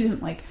Empire. She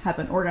doesn't like have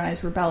an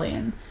organized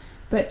rebellion,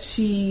 but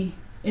she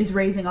is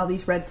raising all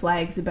these red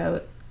flags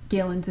about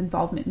Galen's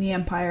involvement in the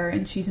Empire,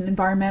 and she's an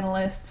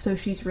environmentalist, so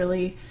she's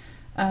really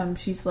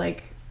she's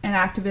like an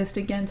activist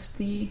against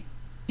the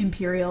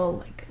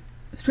Imperial like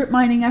strip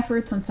mining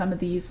efforts on some of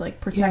these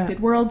like protected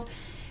worlds.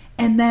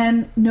 And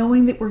then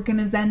knowing that we're going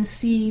to then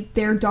see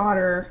their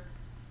daughter,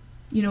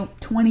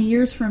 20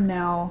 years from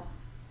now,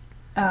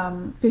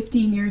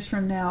 15 years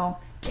from now,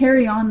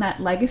 carry on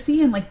that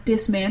legacy and like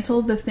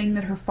dismantle the thing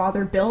that her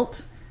father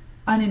built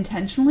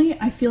unintentionally,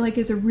 I feel like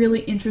is a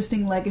really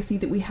interesting legacy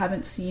that we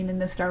haven't seen in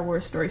the Star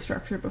Wars story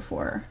structure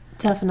before.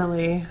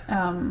 Definitely.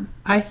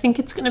 I think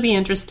it's going to be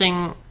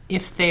interesting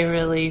if they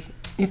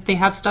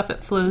have stuff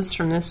that flows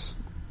from this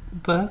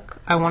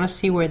book. I want to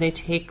see where they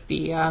take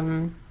the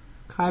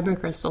Kyber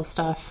crystal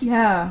stuff.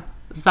 Yeah.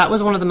 So that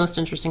was one of the most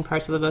interesting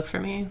parts of the book for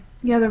me.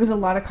 Yeah, there was a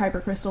lot of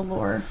Kyber crystal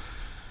lore.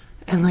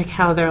 And like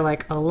how they're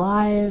like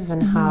alive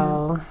and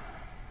how...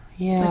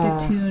 Yeah.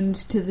 Like attuned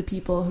to the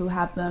people who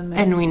have them.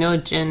 And we know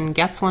Jin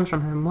gets one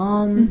from her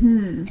mom.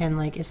 Mm-hmm. And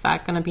like, is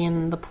that going to be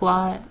in the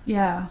plot?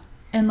 Yeah.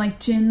 And like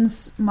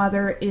Jin's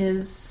mother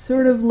is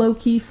sort of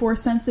low-key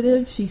Force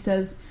sensitive. She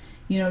says,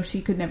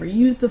 she could never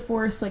use the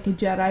Force like a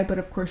Jedi, but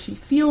of course she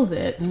feels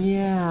it.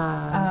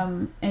 Yeah.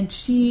 And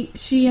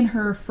she and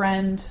her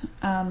friend,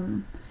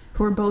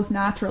 who are both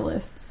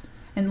naturalists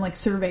and like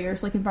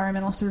surveyors, like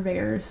environmental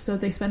surveyors, so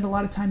they spend a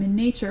lot of time in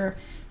nature.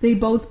 They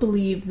both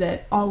believe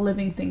that all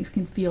living things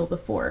can feel the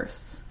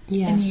Force.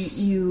 Yes.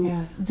 And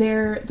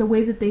the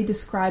way that they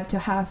describe to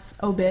Has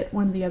Obit,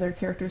 one of the other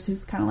characters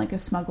who's kind of like a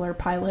smuggler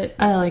pilot.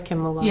 I like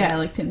him a lot. Yeah, I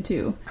liked him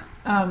too.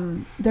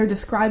 They're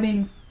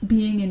describing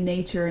being in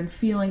nature and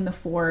feeling the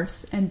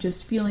Force and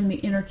just feeling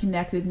the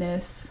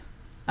interconnectedness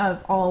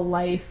of all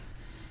life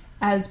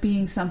as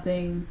being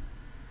something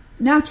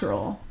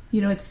natural.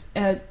 It's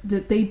that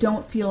they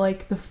don't feel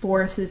like the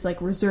Force is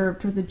like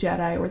reserved for the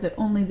Jedi, or that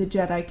only the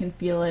Jedi can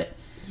feel it.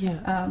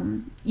 Yeah.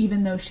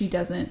 Even though she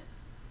doesn't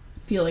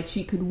feel like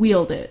she could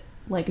wield it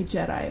like a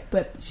Jedi,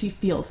 but she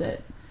feels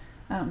it.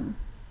 And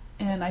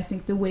I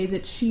think the way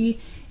that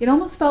it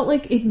almost felt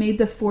like it made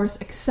the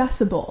Force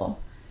accessible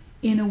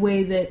in a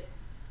way that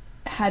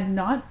had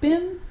not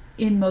been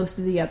in most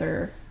of the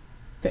other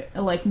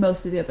like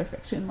most of the other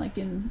fiction, like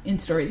in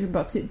stories or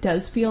books, it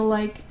does feel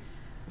like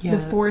the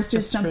Forest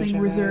is something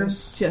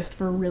reserved just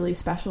for really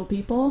special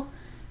people.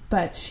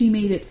 But she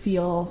made it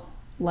feel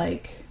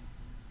like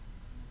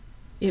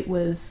it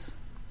was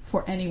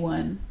for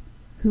anyone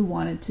who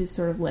wanted to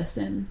sort of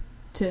listen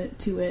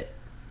to it,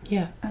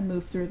 and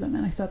move through them.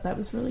 And I thought that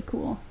was really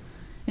cool.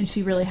 And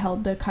she really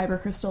held the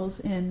kyber crystals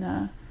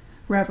in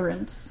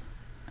reverence.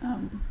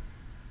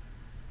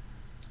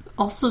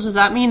 Also, does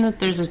that mean that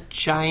there's a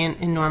giant,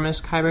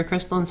 enormous kyber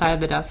crystal inside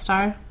the Death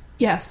Star?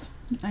 Yes,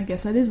 I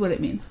guess that is what it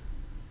means.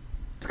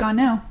 It's gone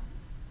now.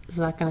 Is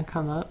that going to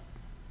come up?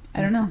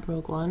 I don't know.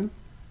 Rogue One?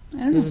 I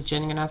don't know. Is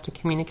Jyn going to have to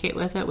communicate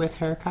with it with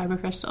her kyber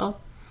crystal?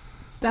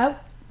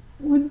 That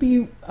would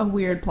be a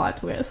weird plot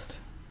twist.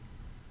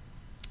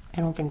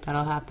 I don't think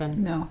that'll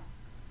happen. No.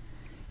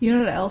 You know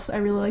what else I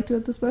really liked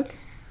about this book?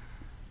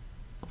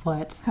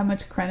 What? How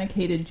much Krennic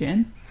hated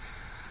Jyn.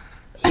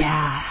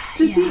 Yeah.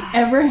 Does he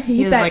ever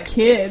hate that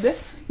kid?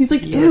 He's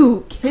like,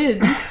 ew,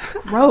 kids.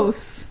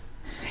 Gross.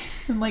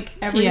 And like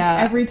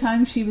every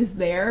time she was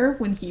there,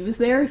 when he was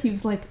there, he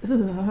was like,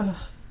 ugh.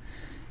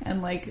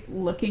 And like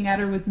looking at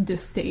her with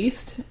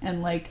distaste,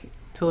 and like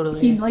totally.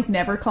 He like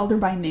never called her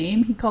by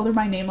name. He called her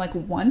by name like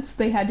once.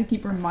 They had to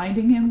keep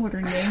reminding him what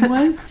her name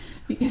was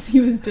because he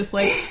was just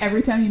like,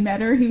 every time he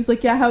met her, he was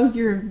like, yeah, how's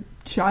your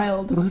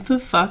child? What the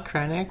fuck,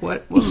 Krennic?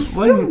 What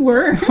the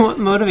worst. What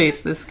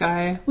motivates this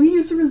guy? Well, he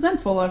was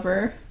resentful of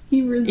her.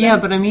 Yeah,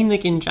 but I mean,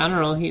 like in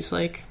general, he's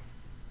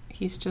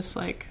just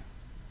like.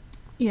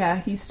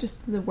 Yeah, he's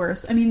just the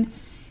worst. I mean,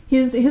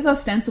 his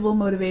ostensible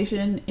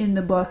motivation in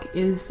the book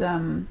is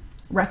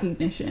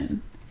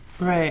recognition.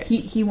 Right.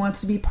 He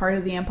wants to be part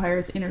of the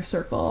Empire's inner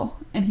circle,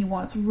 and he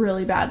wants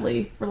really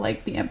badly for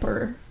like the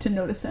Emperor to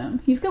notice him.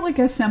 He's got like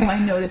a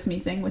semi-notice me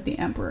thing with the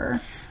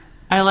Emperor.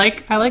 I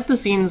like the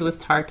scenes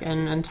with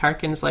Tarkin, and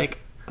Tarkin's like,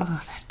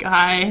 oh, that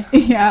guy.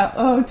 Yeah.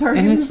 Oh, Tarkin.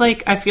 And it's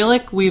like, I feel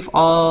like we've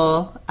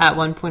all at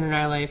one point in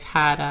our life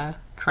had a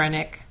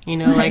Krennic. You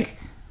know, like.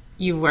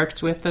 You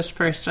worked with this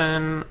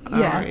person,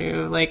 or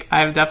you, like,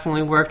 I've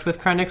definitely worked with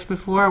Krennics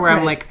before, where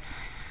I'm like,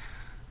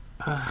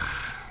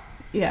 ugh.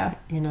 Yeah.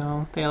 You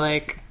know, they,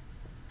 like,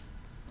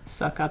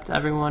 suck up to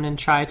everyone and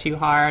try too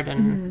hard,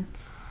 and...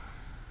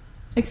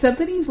 Except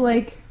that he's,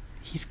 like...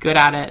 He's good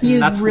at it.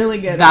 He's really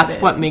good at it. That's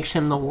what makes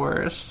him the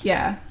worst.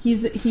 Yeah.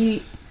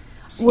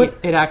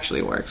 It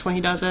actually works when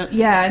he does it.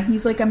 Yeah, and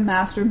he's like a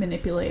master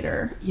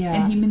manipulator. Yeah.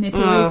 And he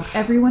manipulates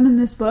everyone in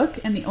this book,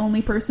 and the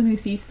only person who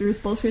sees through his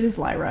bullshit is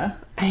Lyra.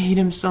 I hate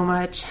him so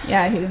much.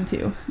 Yeah, I hate him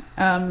too.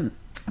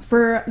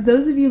 For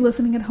those of you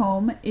listening at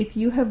home, if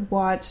you have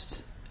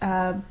watched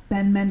Ben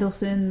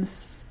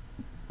Mendelsohn's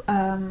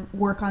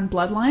work on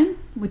Bloodline,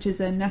 which is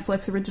a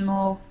Netflix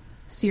original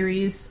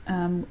series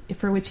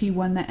for which he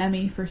won the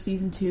Emmy for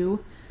season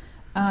 2,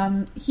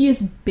 he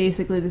is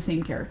basically the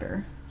same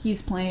character.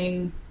 He's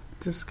playing...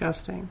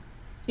 Disgusting.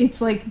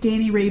 It's like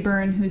Danny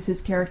Rayburn, who's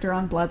his character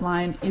on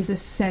Bloodline, is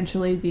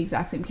essentially the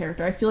exact same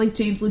character. I feel like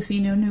James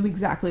Luceno knew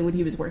exactly what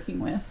he was working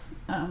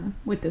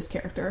with this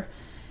character.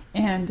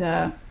 And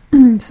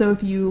so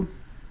if you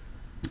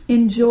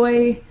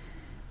enjoy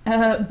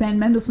Ben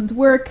Mendelsohn's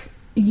work,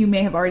 you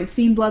may have already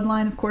seen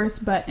Bloodline, of course,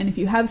 and if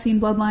you have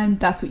seen Bloodline,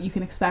 that's what you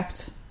can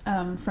expect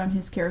from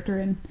his character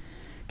in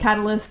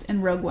Catalyst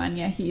and Rogue One.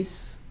 Yeah,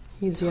 he's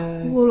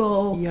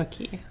total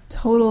yucky,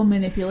 total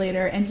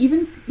manipulator, and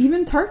even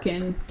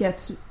Tarkin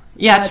gets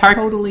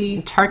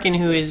totally Tarkin,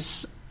 who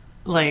is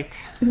like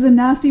who's a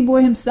nasty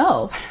boy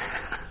himself,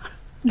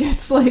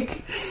 gets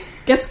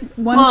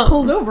one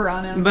pulled over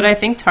on him. But I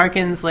think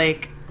Tarkin's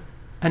like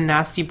a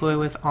nasty boy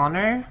with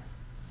honor.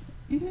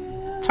 Yeah,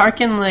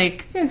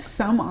 Tarkin he has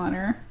some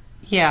honor.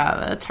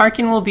 Yeah,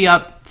 Tarkin will be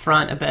up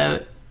front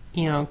about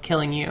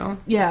killing you.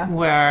 Yeah,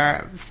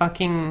 where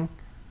fucking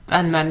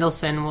Ben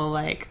Mendelsohn will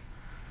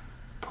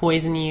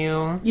poison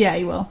you. Yeah,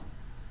 he will.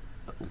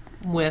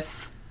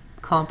 With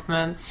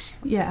compliments.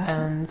 Yeah.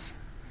 And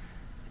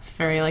it's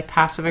very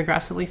passive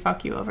aggressively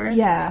fuck you over.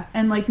 Yeah.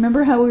 And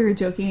remember how we were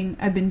joking?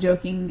 I've been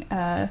joking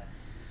a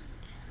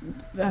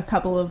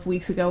couple of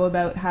weeks ago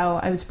about how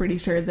I was pretty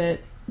sure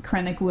that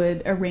Krennic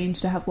would arrange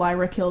to have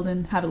Lyra killed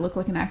and have it look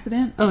like an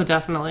accident. Oh,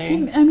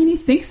 definitely. He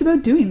thinks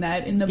about doing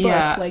that in the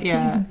book.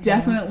 He's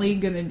definitely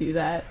gonna do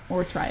that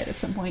or try it at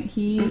some point.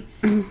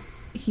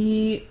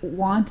 He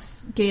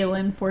wants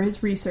Galen for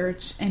his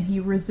research, and he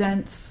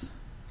resents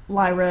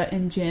Lyra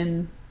and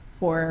Jyn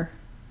for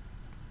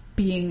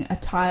being a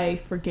tie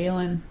for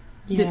Galen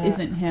that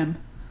isn't him.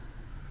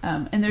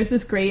 And there's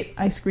this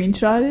I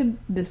screenshotted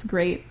this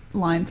great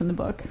line from the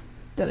book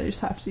that I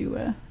just have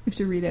to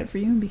read out for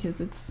you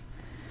because it's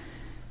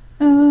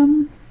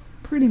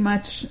pretty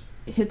much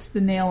hits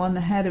the nail on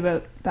the head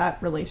about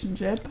that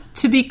relationship.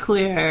 To be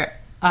clear,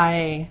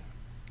 I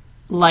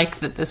like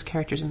that this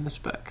character's in this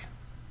book.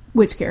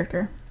 Which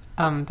character?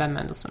 Ben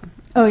Mendelsohn.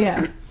 Oh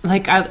yeah.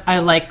 I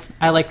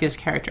like this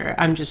character.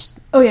 I'm just.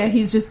 Oh yeah,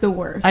 he's just the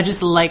worst. I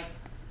just like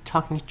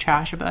talking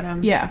trash about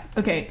him. Yeah.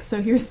 Okay.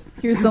 So here's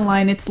the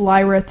line. It's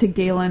Lyra to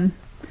Galen.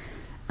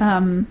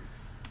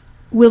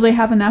 Will they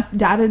have enough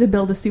data to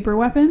build a super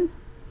weapon?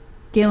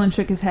 Galen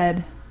shook his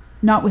head.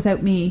 Not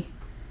without me.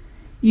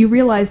 You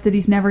realize that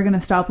he's never going to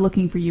stop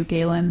looking for you,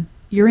 Galen.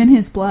 You're in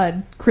his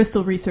blood.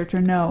 Crystal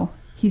researcher, no.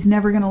 He's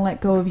never going to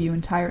let go of you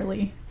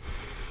entirely.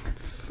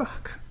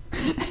 Fuck.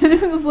 And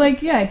it was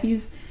like, yeah,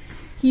 he's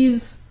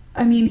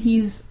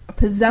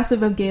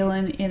possessive of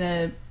Galen in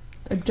a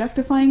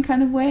objectifying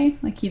kind of way.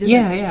 Like he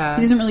doesn't, he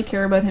doesn't really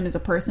care about him as a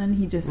person.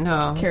 He just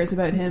cares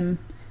about him,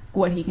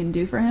 what he can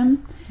do for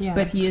him. Yeah.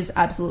 But he is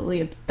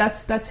absolutely,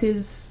 that's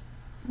his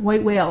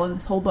white whale in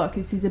this whole book,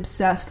 is he's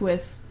obsessed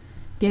with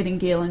getting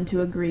Galen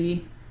to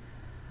agree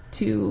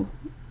to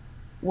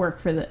work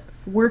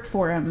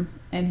for him,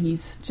 and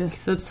he's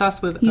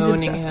obsessed with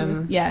owning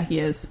him. Yeah, he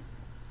is.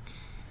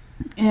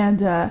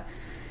 And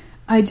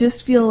I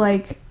just feel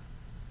like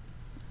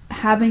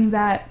having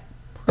that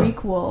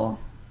prequel,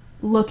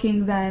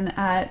 looking then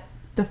at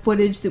the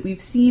footage that we've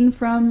seen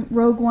from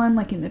Rogue One,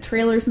 like in the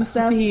trailers and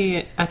stuff.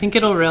 I think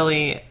it'll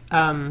really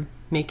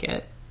make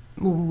it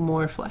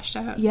more fleshed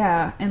out.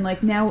 Yeah, and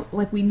like now,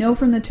 like we know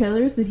from the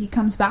trailers that he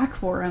comes back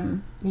for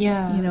him.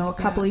 Yeah. You know, a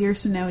couple of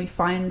years from now, he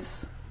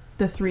finds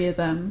the three of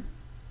them.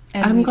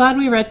 And I'm glad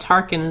we read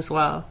Tarkin as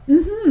well.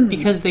 Mm-hmm.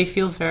 Because they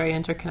feel very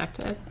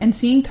interconnected. And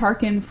seeing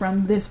Tarkin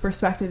from this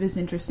perspective is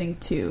interesting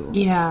too.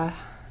 Yeah,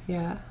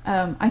 yeah.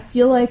 I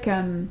feel like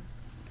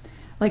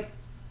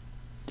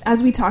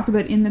as we talked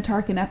about in the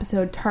Tarkin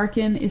episode,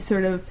 Tarkin is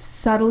sort of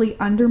subtly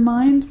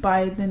undermined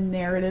by the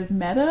narrative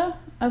meta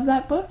of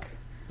that book.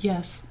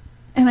 Yes.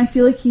 And I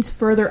feel like he's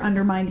further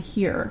undermined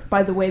here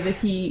by the way that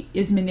he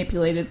is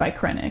manipulated by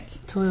Krennic.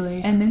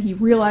 Totally. And then he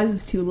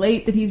realizes too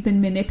late that he's been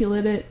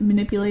manipulated,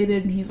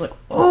 and he's like,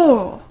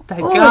 oh, that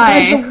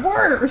guy's the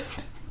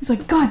worst. He's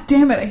like, God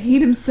damn it, I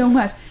hate him so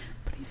much.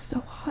 But he's so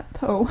hot,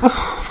 though.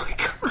 Oh my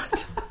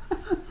god.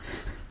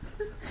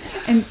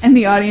 And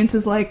the audience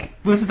is like...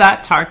 Was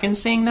that Tarkin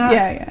saying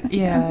that?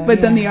 Yeah. But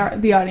then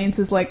the audience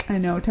is like, I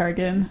know,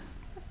 Tarkin.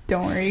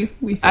 Don't worry.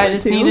 We feel I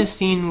just need a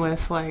scene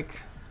with, like...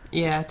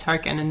 Yeah,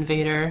 Tarkin and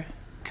Vader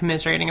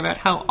commiserating about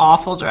how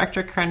awful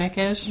Director Krennic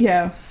is.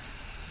 Yeah.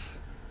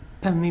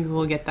 And maybe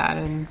we'll get that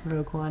in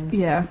Rogue One.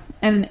 Yeah.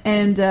 And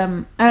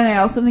I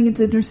also think it's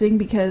interesting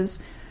because,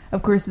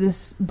 of course,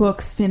 this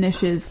book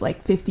finishes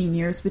like 15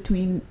 years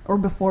between or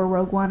before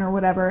Rogue One or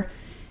whatever.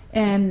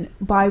 And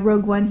by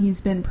Rogue One,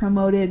 he's been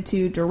promoted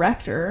to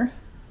director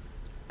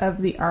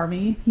of the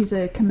army. He's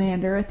a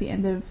commander at the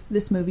end of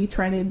this movie,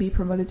 trying to be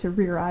promoted to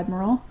Rear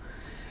Admiral.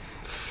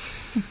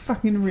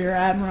 Fucking Rear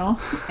Admiral.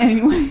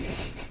 Anyway.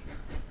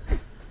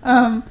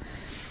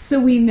 So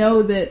we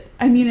know that,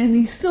 I mean, and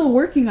he's still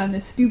working on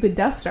this stupid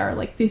Death Star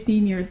like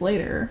 15 years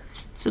later.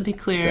 To be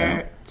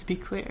clear,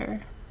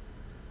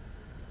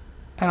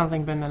 I don't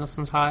think Ben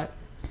Mendelsohn's hot.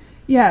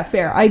 Yeah,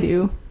 fair. I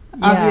do.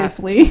 Yeah,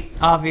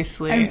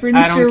 obviously. I'm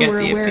pretty sure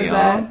we're aware of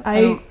that.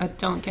 I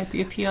don't get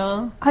the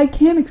appeal. I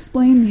can't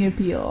explain the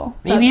appeal.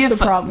 That's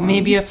the problem.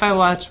 Maybe if I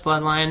watch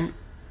Bloodline.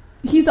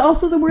 He's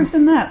also the worst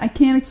in that. I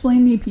can't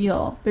explain the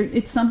appeal.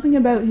 It's something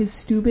about his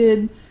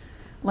stupid,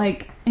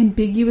 like,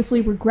 ambiguously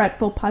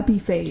regretful puppy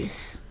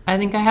face. I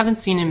think I haven't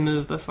seen him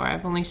move before.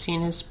 I've only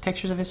seen his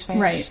pictures of his face.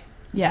 Right.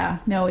 Yeah.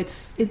 No,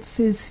 it's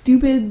his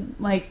stupid,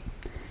 like,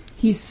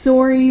 he's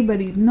sorry, but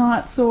he's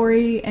not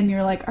sorry. And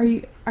you're like, are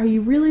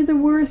you really the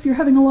worst? You're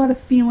having a lot of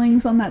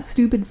feelings on that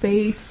stupid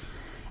face.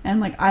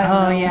 And, like, I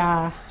don't know. Oh,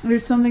 yeah.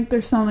 There's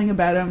something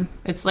about him.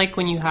 It's like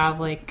when you have,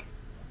 like...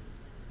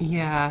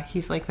 Yeah,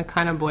 he's like the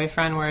kind of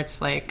boyfriend where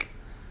it's like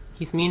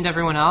he's mean to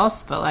everyone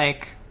else, but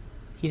like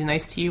he's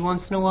nice to you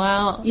once in a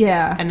while.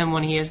 Yeah. And then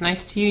when he is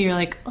nice to you, you're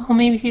like, oh,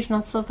 maybe he's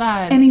not so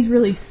bad. And he's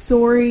really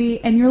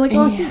sorry, and you're like,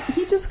 oh, yeah.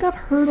 he just got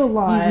hurt a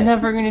lot. He's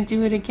never going to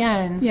do it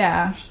again.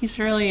 Yeah. He's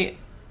really,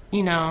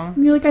 you know.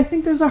 And you're like, I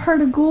think there's a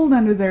heart of gold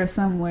under there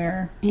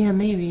somewhere. Yeah,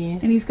 maybe.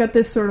 And he's got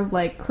this sort of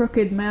like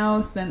crooked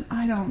mouth, and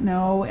I don't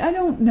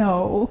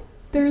know.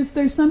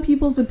 There's some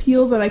people's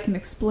appeal that I can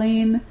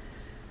explain.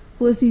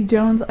 Felicity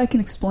Jones, I can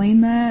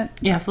explain that.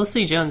 Yeah,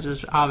 Felicity Jones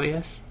is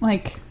obvious.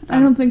 Like, I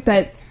don't think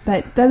that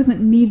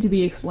doesn't need to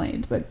be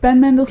explained. But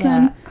Ben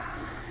Mendelsohn...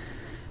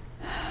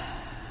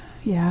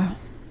 Yeah.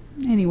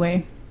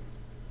 Anyway.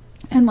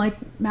 And, like,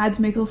 Mads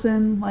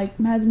Mikkelsen,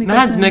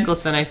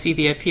 I see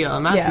the appeal.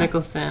 Mads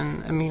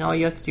Mikkelsen, I mean, all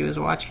you have to do is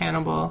watch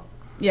Hannibal.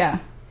 Yeah.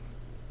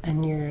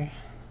 And you're...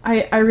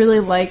 I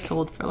really like...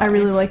 sold for life. I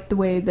really like the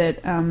way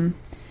that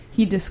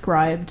he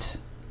described...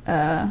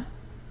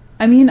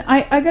 I mean,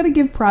 I gotta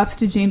give props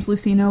to James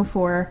Luceno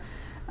for,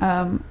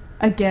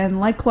 again,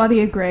 like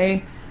Claudia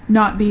Gray,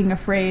 not being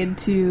afraid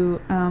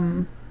to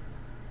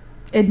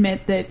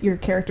admit that your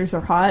characters are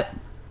hot.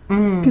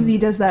 Because he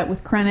does that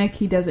with Krennic,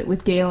 he does it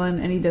with Galen,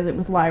 and he does it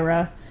with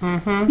Lyra.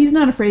 Mm-hmm. He's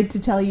not afraid to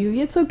tell you,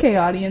 it's okay,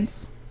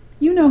 audience.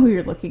 You know who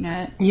you're looking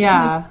at.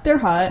 Yeah. Like, they're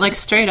hot. Like,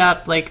 straight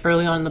up, like,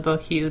 early on in the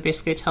book, he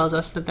basically tells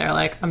us that they're,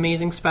 like,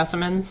 amazing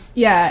specimens.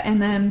 Yeah,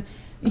 and then...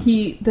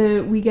 we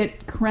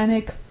get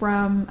Krennic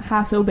from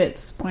Haas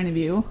Obit's point of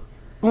view.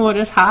 Well, what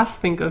does Haas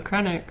think of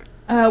Krennic?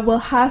 Well,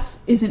 Haas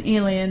is an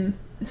alien,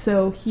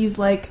 so he's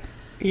like,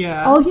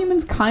 yeah, all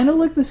humans kind of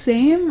look the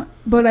same,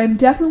 but I'm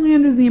definitely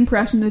under the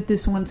impression that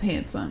this one's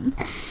handsome.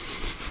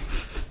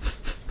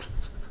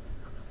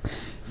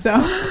 So,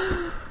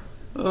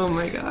 oh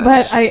my gosh.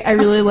 but I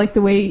really like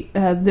the way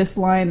this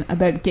line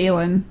about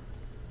Galen.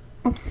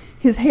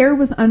 His hair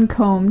was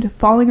uncombed,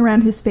 falling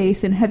around his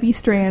face in heavy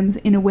strands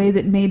in a way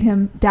that made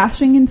him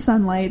dashing in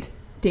sunlight,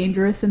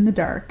 dangerous in the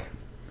dark.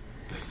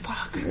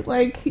 Fuck.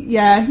 Like,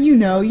 yeah, you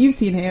know, you've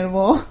seen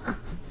Hannibal.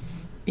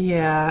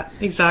 Yeah,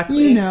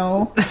 exactly. You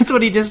know. That's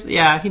what he just...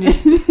 Yeah.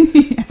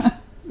 Yeah.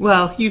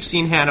 Well, you've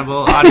seen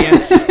Hannibal,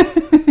 audience.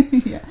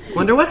 Yeah.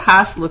 Wonder what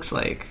Haas looks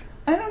like.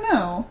 I don't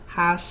know.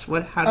 Haas,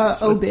 what...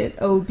 Obit,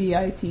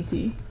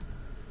 O-B-I-T-T.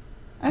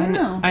 I don't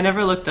know. I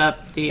never looked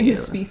up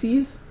his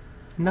species?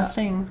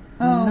 Nothing.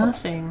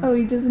 Nothing. Oh,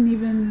 he doesn't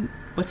even...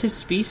 What's his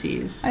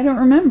species? I don't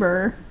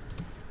remember.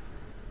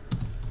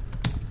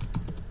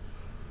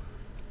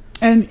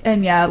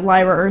 And yeah,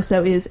 Lyra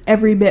Urso is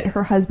every bit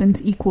her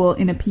husband's equal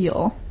in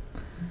appeal.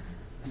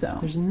 So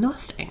there's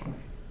nothing.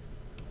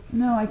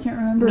 No, I can't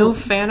remember. No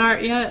fan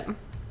art yet?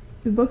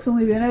 The book's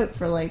only been out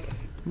for like...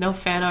 No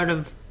fan art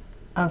of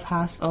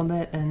Haas,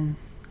 Omit, and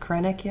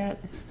Krennic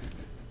yet?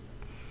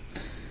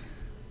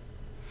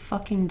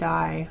 Fucking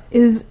die.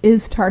 Is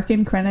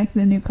Tarkin Krennic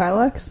the new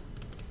Kylux?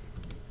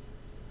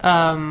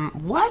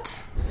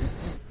 What?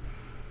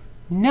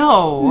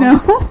 No. No?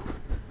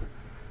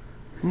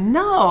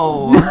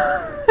 No.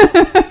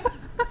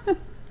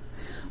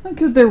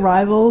 Because they're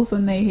rivals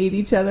and they hate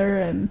each other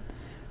and...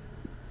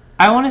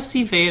 I want to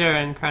see Vader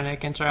and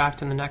Krennic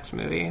interact in the next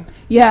movie.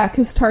 Yeah,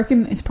 because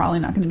Tarkin is probably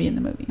not going to be in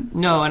the movie.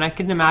 No, and I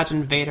can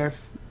imagine Vader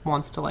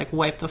wants to, like,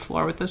 wipe the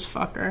floor with this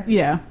fucker.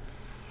 Yeah.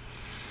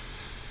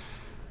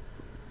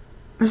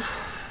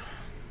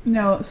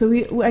 No, so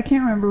I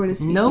can't remember what his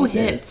species No is.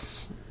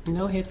 hits.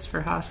 No hits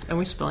for Haas. Are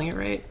we spelling it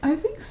right? I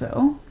think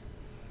so.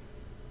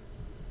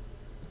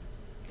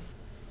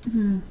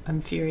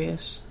 I'm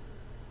furious.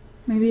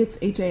 Maybe it's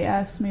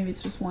H-A-S. Maybe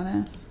it's just one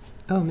S.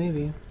 Oh,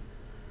 maybe.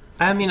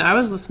 I mean, I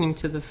was listening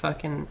to the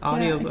fucking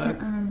audiobook. Yeah, I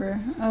can't remember.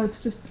 Oh,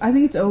 it's just... I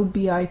think it's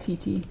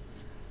O-B-I-T-T.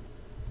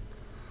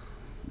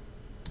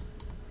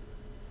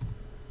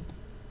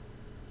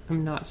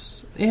 I'm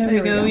not... There we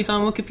go. He's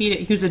on Wikipedia.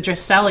 He was a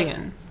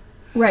Dresselian.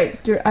 Right.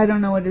 I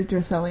don't know what a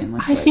Dresselian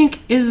looks like. I think...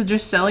 Is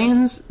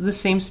Dresselians the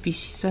same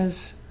species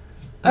as...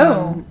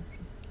 Oh.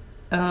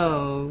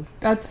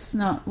 That's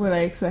not what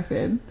I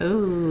expected.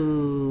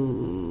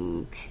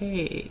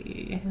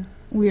 Okay.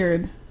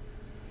 Weird.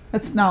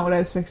 That's not what I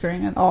was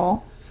picturing at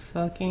all.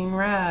 Fucking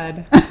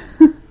rad.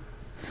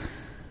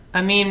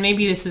 I mean,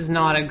 maybe this is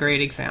not a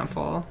great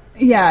example.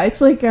 Yeah, it's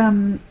like,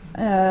 Dresselians.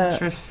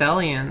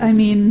 I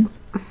mean,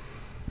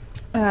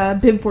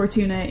 Bib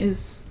Fortuna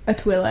is a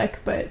Twi'lek,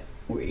 but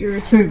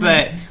you're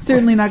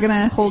certainly not going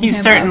to hold him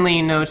He's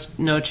certainly no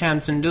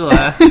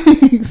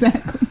Chamsandula.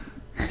 Exactly.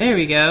 There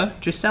we go.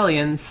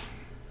 Dresselians.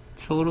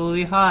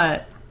 Totally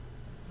hot.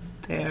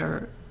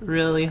 They're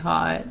really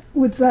hot.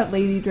 What's that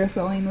lady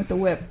Dresselian with the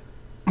whip?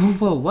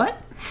 Whoa, what?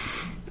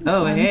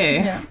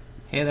 Hey. Yeah.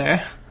 Hey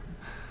there.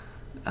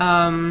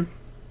 Yeah.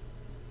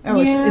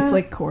 It's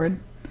like cord.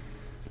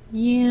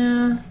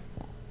 Yeah.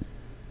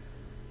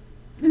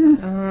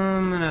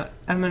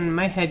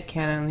 My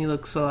headcanon, he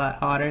looks a lot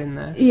hotter in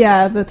this.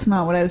 Yeah, that's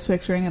not what I was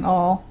picturing at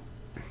all.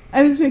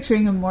 I was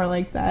picturing him more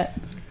like that.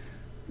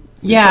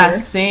 Yeah, sure.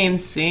 Same.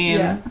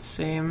 Yeah.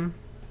 Same.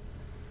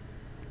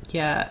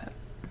 Yeah.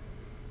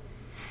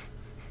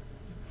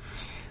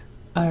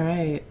 All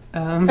right.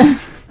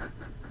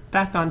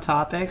 Back on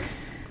topic.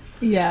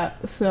 Yeah,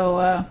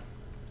 so,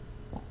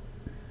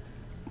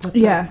 What's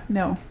yeah, up?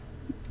 no.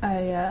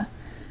 I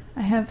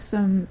have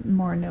some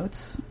more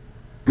notes.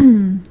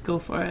 Go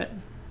for it.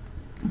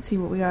 Let's see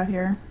what we got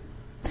here.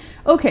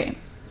 Okay,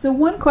 so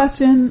one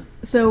question.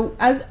 So,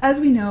 as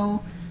we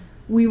know,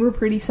 we were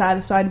pretty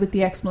satisfied with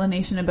the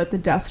explanation about the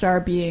Death Star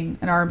being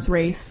an arms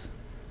race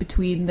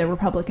between the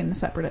Republic and the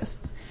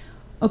Separatists.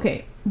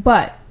 Okay,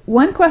 but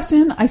one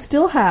question I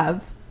still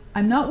have,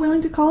 I'm not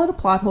willing to call it a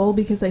plot hole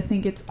because I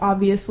think it's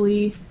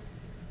obviously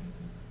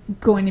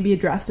going to be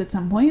addressed at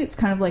some point. It's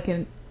kind of like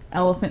an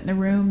elephant in the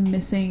room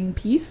missing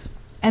piece.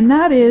 And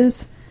that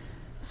is,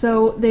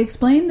 so they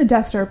explain the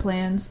Death Star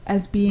plans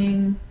as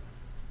being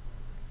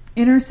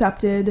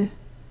intercepted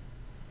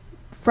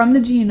from the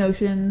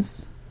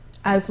Geonosians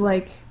as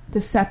like the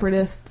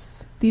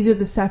Separatists. These are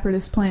the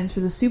Separatist plans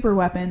for the super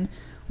weapon.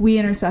 We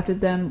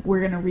intercepted them. We're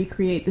going to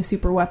recreate the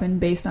super weapon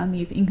based on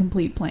these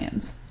incomplete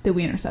plans that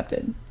we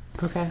intercepted.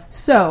 Okay.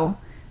 So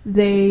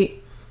they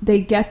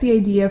get the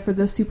idea for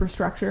the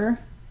superstructure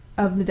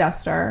of the Death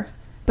Star,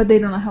 but they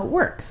don't know how it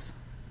works.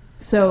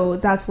 So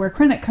that's where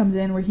Krennic comes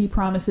in, where he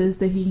promises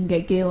that he can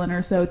get Galen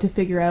or so to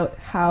figure out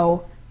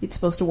how it's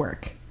supposed to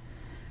work.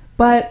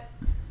 But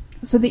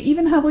so they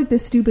even have like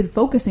this stupid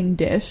focusing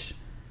dish.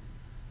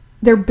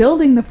 They're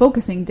building the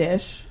focusing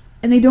dish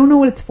and they don't know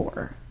what it's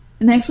for.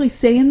 And they actually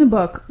say in the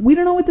book, we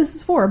don't know what this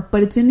is for,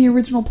 but it's in the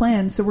original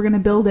plan, so we're going to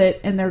build it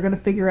and they're going to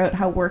figure out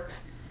how it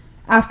works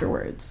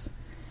afterwards.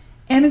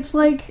 And it's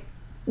like,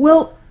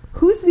 well,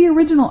 who's the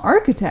original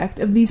architect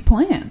of these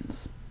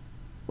plans?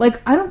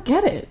 Like, I don't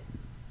get it.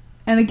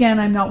 And again,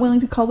 I'm not willing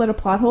to call that a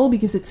plot hole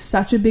because it's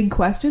such a big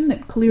question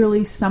that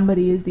clearly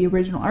somebody is the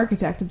original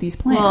architect of these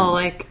plans. Well,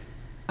 like,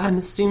 I'm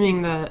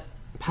assuming that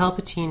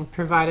Palpatine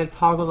provided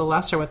Poggle the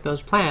Lesser with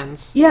those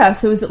plans. Yeah,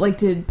 so is it like,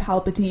 did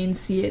Palpatine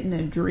see it in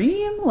a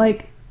dream?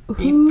 Like,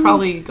 He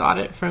probably got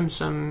it from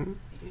some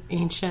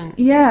ancient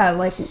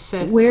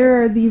Sith.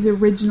 Where are these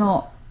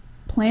original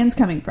plans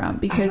coming from?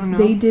 Because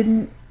they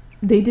didn't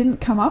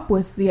come up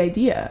with the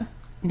idea.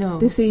 No.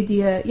 This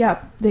idea,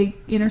 they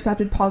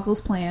intercepted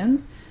Poggle's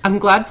plans. I'm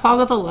glad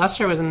Poggle the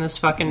Lesser was in this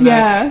fucking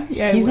mech.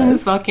 Yeah, he's in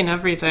fucking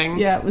everything.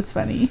 Yeah, it was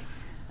funny.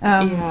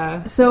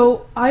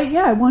 So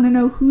I want to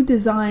know who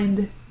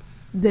designed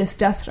this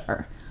Death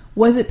Star.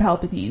 Was it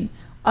Palpatine?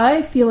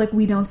 I feel like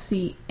we don't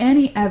see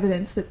any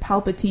evidence that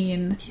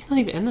Palpatine... He's not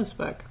even in this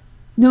book.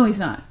 No, he's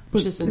not.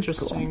 Which is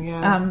interesting, cool.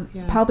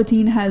 Yeah.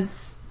 Palpatine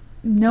has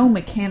no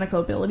mechanical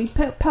ability.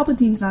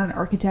 Palpatine's not an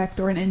architect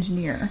or an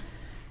engineer.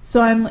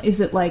 So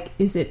is it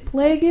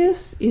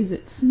Plagueis? Is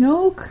it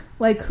Snoke?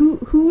 Like,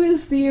 who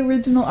is the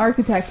original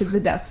architect of the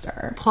Death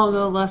Star?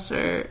 Poggle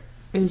Lesser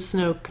is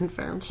Snoke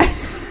confirmed.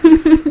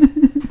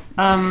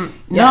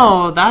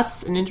 No,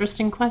 that's an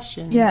interesting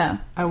question. Yeah.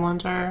 I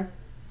wonder.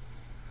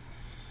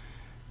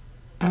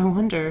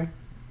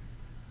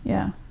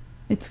 Yeah.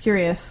 It's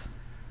curious.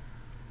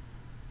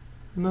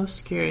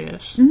 Most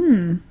curious.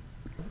 Mm.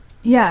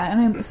 Yeah,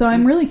 and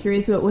I'm really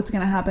curious about what's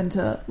going to happen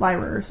to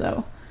Lyra or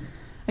so.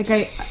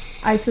 Like,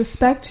 I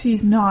suspect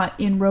she's not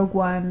in Rogue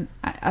One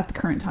at the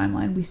current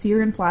timeline. We see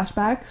her in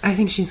flashbacks. I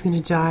think she's going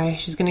to die.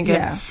 She's going to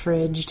get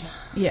fridged.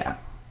 Yeah.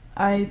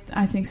 I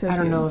think so, too. I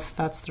don't know if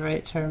that's the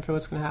right term for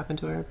what's going to happen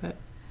to her, but...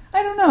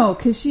 I don't know,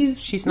 because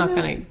she's not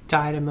going to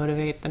die to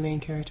motivate the main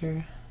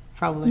character.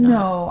 Probably not.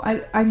 No,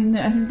 I mean,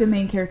 I think the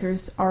main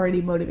character's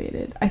already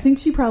motivated. I think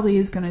she probably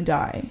is going to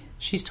die.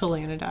 She's totally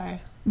going to die.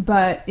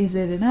 But is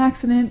it an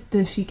accident?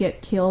 Does she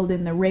get killed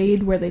in the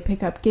raid where they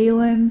pick up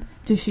Galen?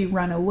 Does she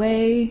run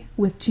away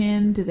with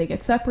Jyn? Do they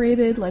get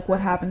separated? Like,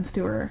 what happens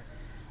to her?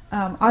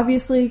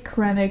 Obviously,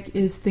 Krennic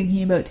is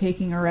thinking about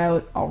taking her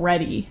out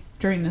already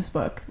during this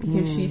book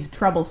because she's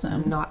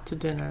troublesome. Not to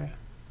dinner.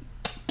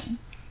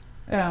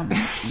 Yeah.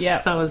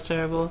 That was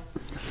terrible.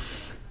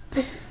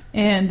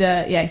 And,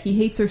 he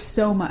hates her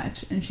so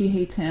much, and she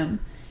hates him.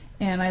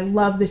 And I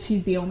love that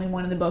she's the only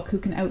one in the book who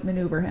can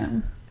outmaneuver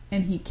him.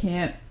 And he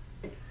can't,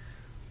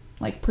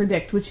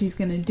 predict what she's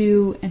going to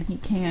do, and he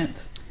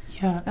can't...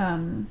 Yeah.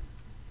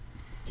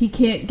 He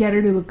can't get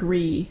her to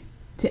agree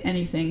to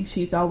anything.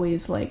 She's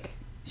always,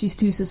 she's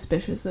too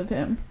suspicious of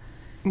him.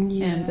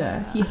 Yeah.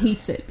 And he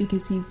hates it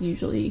because he's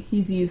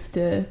used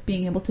to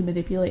being able to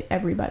manipulate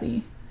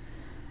everybody.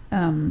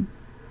 The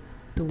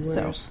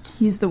worst. So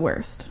he's the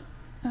worst.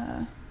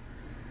 So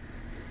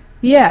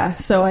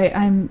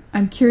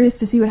I'm curious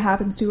to see what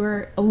happens to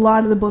her. A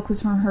lot of the book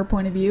was from her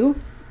point of view.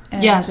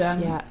 And, yes,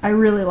 I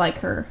really like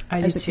her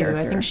as a too. character.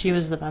 I think she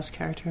was the best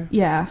character.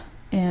 Yeah,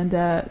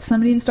 and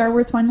somebody in Star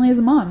Wars finally has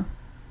a mom.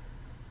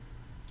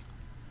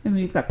 I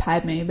mean, you've got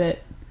Padme, but...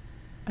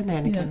 And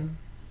Anakin.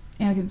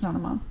 Anakin's not a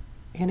mom.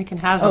 Anakin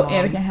has a mom.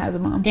 Anakin has a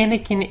mom.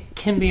 Anakin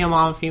can be a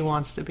mom if he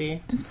wants to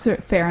be.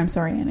 Fair, I'm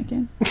sorry,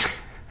 Anakin.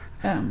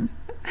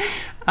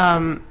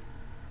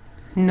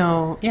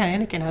 No, yeah,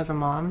 Anakin has a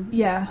mom.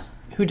 Yeah.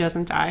 Who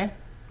doesn't die.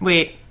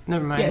 Wait,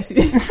 never mind. Yeah, she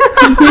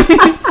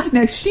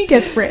No, she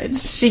gets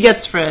fridged. She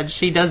gets fridged.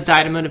 She does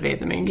die to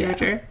motivate the main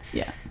character.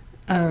 Yeah.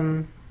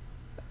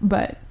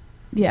 But,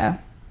 yeah.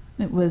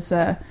 It was,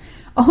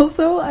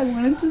 also, I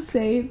wanted to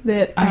say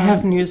that... I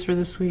have news for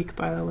this week,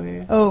 by the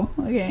way. Oh,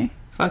 okay.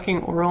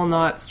 Fucking Oral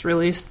Knots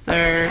released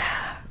their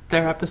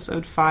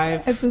episode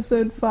 5.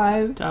 Episode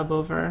 5. Dub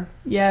over.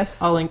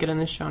 Yes. I'll link it in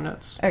the show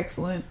notes.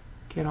 Excellent.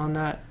 Get on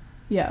that.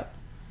 Yeah.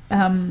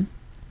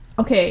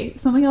 Okay,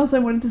 something else I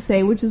wanted to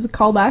say, which is a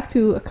callback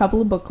to a couple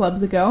of book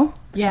clubs ago.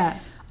 Yeah.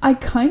 I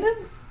can't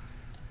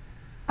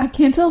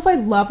tell if I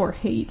love or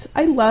hate.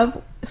 I love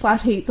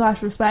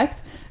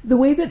 /hate/respect the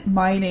way that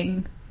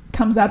mining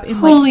comes up in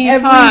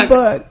every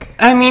book.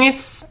 I mean,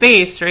 it's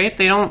space, right?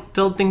 They don't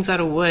build things out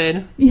of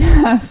wood.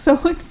 Yeah, so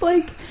it's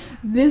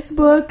this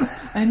book,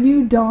 A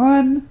New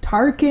Dawn,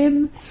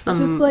 Tarkin. It's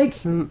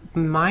just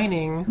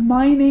mining.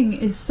 Mining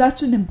is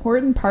such an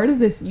important part of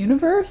this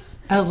universe.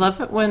 I love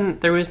it when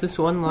there was this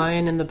one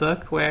line in the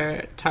book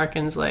where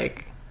Tarkin's I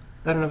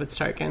don't know if it's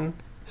Tarkin.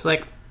 It's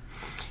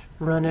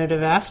run out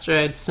of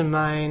asteroids to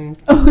mine.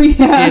 Oh,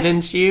 yeah.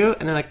 Didn't you?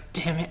 And they're like,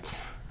 damn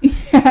it.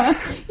 Yeah,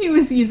 he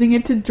was using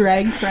it to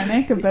drag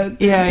Krennic about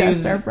the Death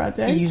Star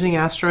project. Using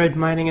asteroid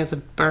mining as a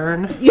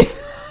burn. Yeah.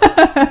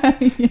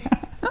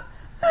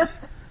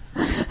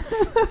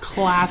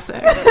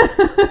 Classic.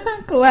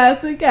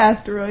 Classic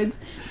asteroids.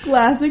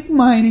 Classic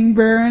mining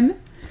burn.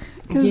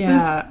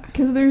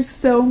 Because there's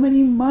so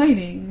many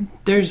mining.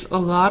 There's a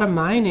lot of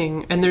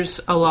mining, and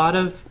there's a lot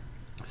of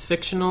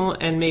fictional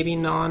and maybe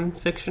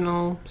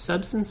non-fictional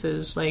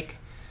substances,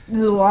 there's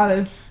a lot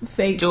of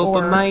fake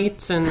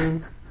dopamite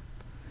and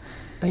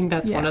I think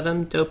that's one of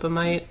them,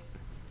 dopamite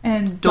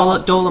and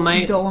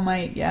dolomite.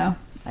 Dolomite, yeah.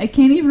 I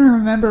can't even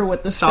remember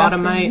what the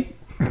sodomite.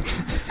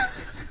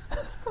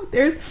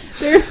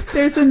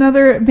 There's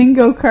another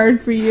bingo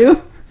card for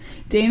you.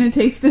 Dana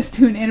takes this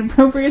to an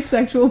inappropriate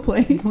sexual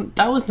place.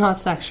 That was not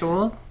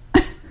sexual.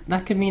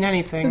 That could mean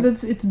anything.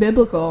 It's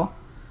biblical.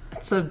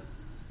 It's a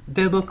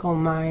biblical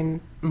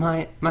mining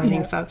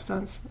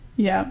substance.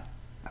 Yeah.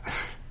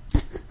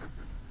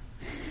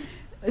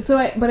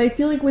 But I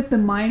feel like with the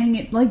mining,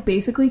 it like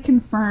basically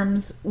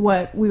confirms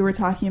what we were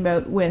talking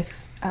about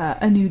with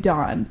A New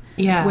Dawn.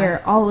 Yeah.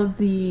 Where all of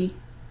these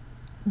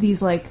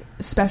like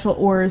special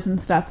ores and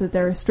stuff that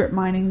they're strip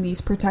mining these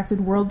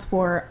protected worlds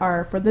for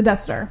are for the Death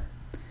Star.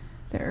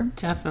 They're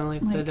definitely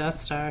like, the Death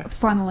Star,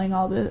 funneling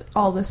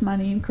all this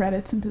money and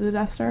credits into the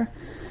Death Star.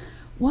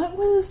 What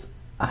was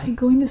I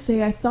going to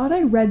say? I thought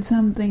I read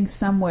something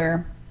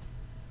somewhere,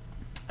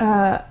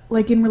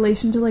 like in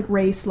relation to like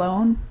Ray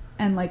Sloan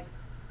and like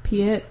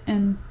Piet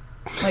and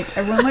like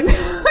everyone like.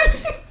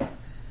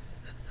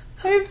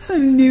 I have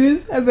some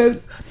news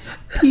about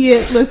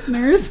Piet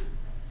listeners.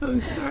 Oh,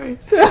 sorry.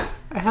 So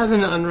I had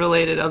an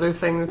unrelated other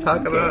thing to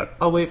talk about.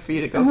 I'll wait for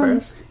you to go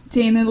first.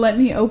 Dana, let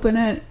me open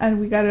it, and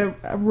we got a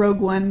Rogue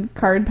One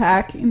card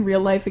pack in real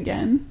life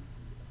again.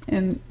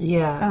 And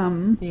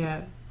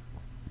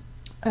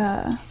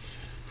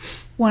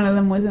one of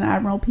them was an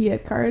Admiral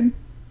Piet card,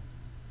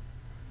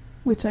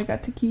 which I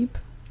got to keep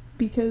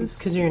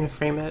because you're gonna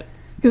frame it.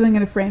 Because I'm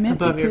gonna frame it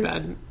above your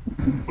bed.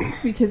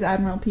 Because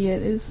Admiral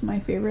Piet is my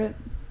favorite.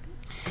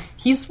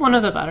 He's one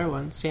of the better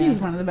ones. Yeah, he's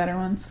one of the better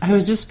ones. I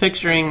was just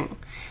picturing.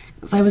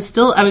 I was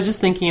just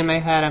thinking in my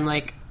head. I'm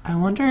like, I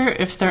wonder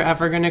if they're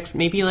ever gonna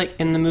maybe like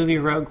in the movie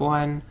Rogue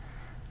One,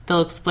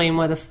 they'll explain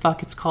why the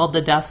fuck it's called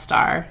the Death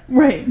Star.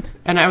 Right.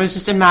 And I was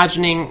just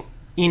imagining,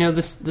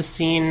 the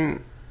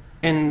scene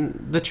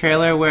in the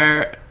trailer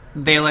where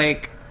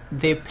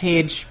they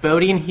page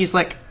Bodhi and he's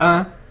like,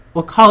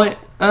 we'll call it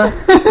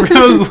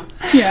Rogue.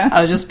 Yeah.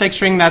 I was just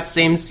picturing that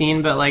same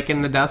scene, but like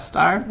in the Death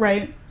Star.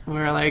 Right.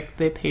 Where like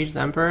they page the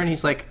Emperor and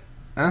he's like,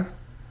 I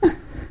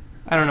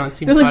don't know. It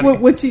seems they're like, funny.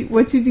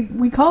 what do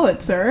we call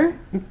it, sir?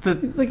 The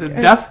like,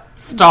 Death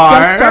Star.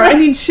 Death Star. I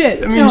mean,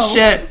 shit.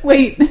 Shit.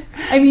 Wait.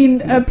 I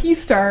mean,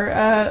 Peace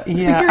Star.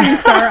 Security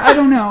Star. I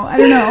don't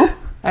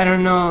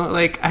know.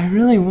 Like,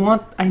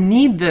 I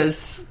need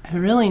this. I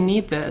really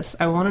need this.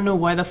 I want to know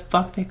why the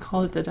fuck they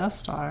call it the Death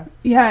Star.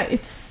 Yeah,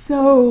 it's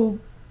so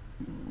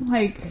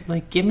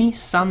like give me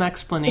some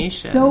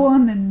explanation. It's so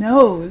on the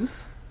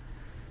nose.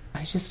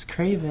 I just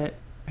crave it.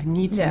 I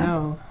need to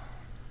know.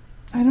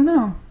 I don't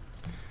know.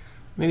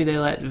 Maybe they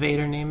let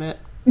Vader name it.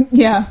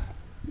 Yeah.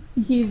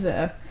 He's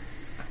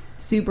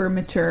super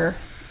mature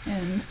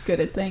and good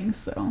at things,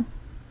 so.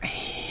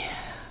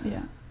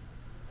 Yeah.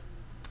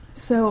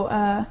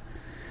 So,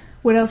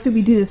 what else did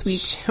we do this week?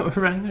 Shit,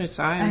 we're running out of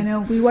time. I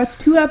know. We watched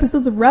 2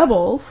 episodes of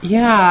Rebels.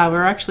 Yeah,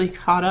 we're actually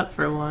caught up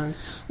for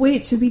once.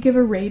 Wait, should we give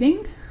a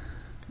rating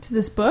to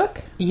this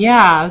book?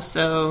 Yeah,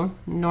 so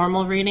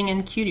normal rating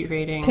and cutie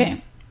rating.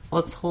 Okay.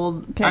 Let's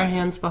hold our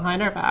hands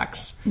behind our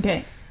backs.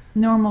 Okay.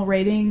 Normal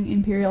rating,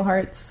 Imperial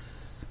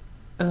Hearts.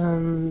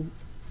 Okay.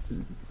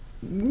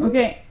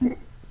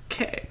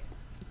 Okay.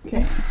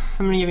 Okay.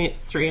 I'm gonna give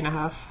it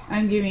 3.5.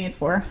 I'm giving it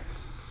 4.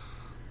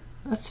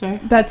 That's fair.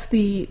 That's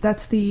the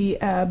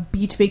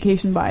beach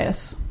vacation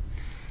bias.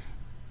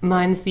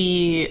 Mine's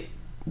the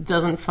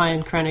doesn't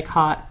find Krennic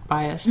hot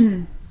bias.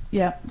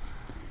 Yeah.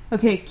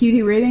 Okay,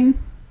 cutie rating.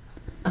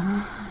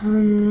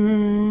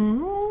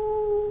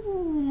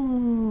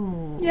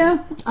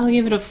 Yeah. I'll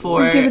give it a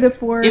 4. I'll give it a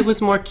 4. It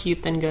was more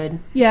cute than good.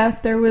 Yeah,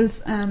 there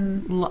was...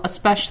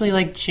 especially,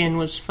 like, Jin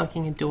was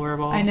fucking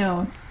adorable. I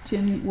know.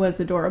 Jin was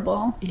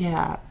adorable.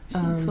 Yeah.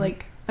 She's,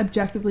 like,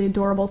 objectively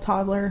adorable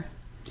toddler.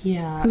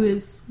 Yeah. Who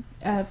is...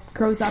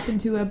 grows up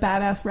into a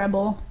badass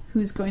rebel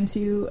who's going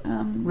to...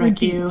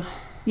 wreck you.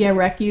 Yeah,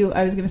 wreck you.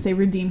 I was going to say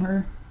redeem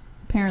her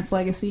parents'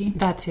 legacy.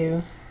 That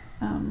too.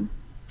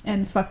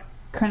 And fuck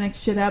Krennic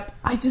shit up.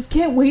 I just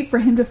can't wait for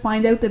him to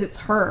find out that it's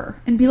her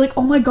and be like,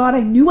 oh my god,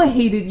 I knew I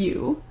hated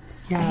you.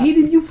 Yeah. I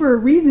hated you for a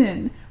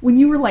reason when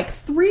you were like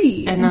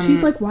 3. And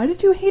she's like, why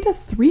did you hate a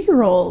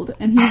 3-year-old?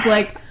 And he's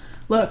like,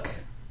 look,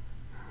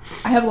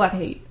 I have a lot of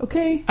hate,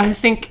 okay? I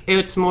think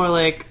it's more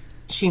like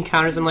she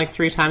encounters him like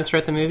 3 times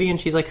throughout the movie and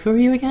she's like, who are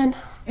you again?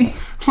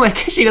 Like,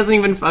 she doesn't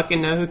even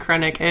fucking know who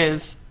Krennic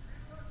is.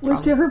 Well,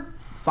 her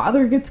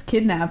father gets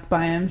kidnapped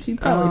by him. She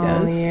probably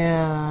does.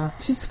 Yeah.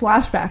 She's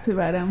flashbacks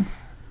about him.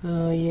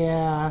 Oh,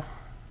 yeah.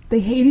 They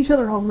hate each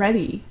other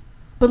already.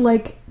 But,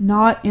 like,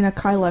 not in a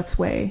Kylux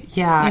way.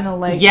 Yeah. In a,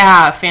 like...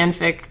 Yeah,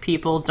 fanfic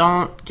people,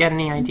 don't get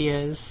any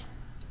ideas.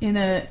 In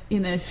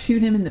a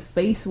shoot him in the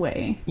face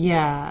way.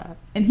 Yeah.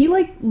 And he,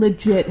 like,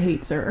 legit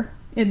hates her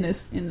in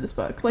this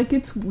book. Like,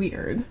 it's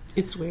weird.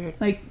 It's weird.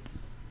 Like,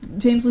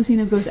 James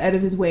Luceno goes out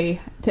of his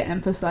way to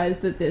emphasize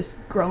that this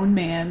grown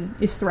man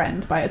is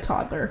threatened by a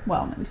toddler.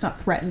 Well, no, he's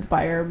not threatened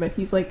by her, but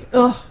he's like,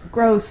 ugh,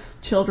 gross,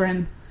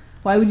 children.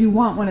 Why would you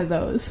want one of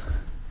those?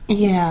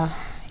 Yeah,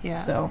 yeah.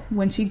 So,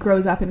 when she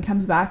grows up and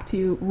comes back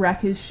to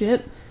wreck his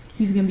shit,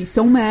 he's gonna be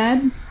so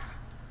mad.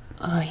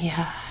 Oh,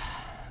 yeah.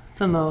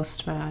 The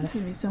most mad. He's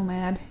gonna be so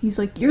mad. He's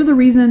like, you're the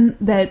reason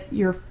that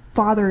your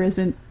father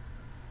isn't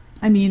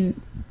I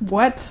mean,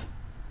 what?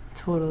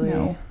 Totally.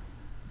 No.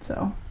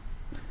 So.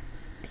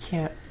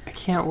 I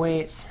can't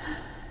wait.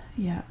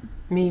 Yeah.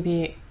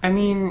 Maybe. I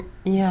mean,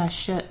 yeah,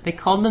 shit. They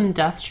called them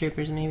Death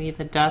Troopers, maybe.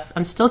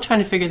 I'm still trying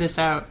to figure this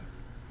out.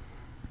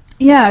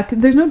 Yeah, 'cause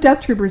there's no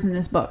Death Troopers in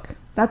this book.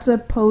 That's a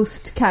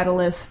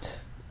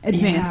post-Catalyst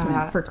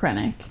advancement for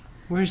Krennic.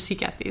 Where does he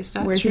get these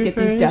Death Troopers? Where does he get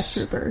these Death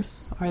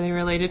Troopers? Are they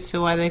related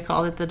to why they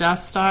called it the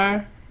Death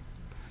Star?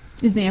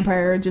 Is the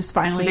Empire just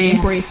finally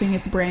embracing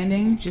its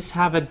branding? Just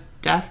have a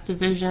Death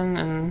Division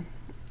and...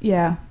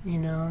 Yeah. You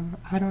know,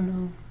 I don't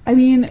know. I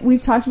mean,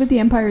 we've talked about the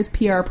Empire's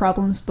PR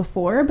problems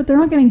before, but they're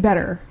not getting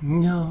better.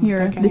 No.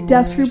 Here, the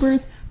Death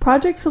Troopers,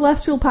 Project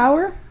Celestial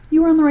Power,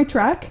 you were on the right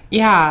track.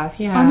 Yeah.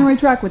 On the right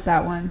track with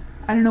that one.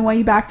 I don't know why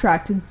you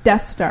backtracked to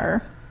Death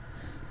Star.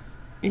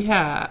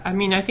 Yeah, I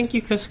mean, I think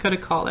you just could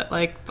have called it,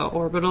 like, the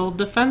Orbital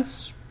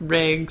Defense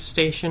Rig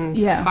Station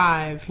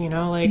 5, you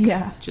know?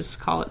 Like, just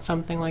call it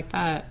something like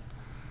that.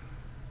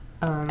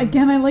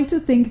 Again, I like to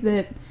think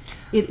that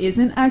it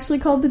isn't actually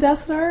called the Death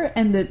Star,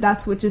 and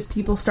that's what just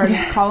people started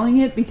calling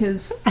it,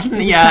 because it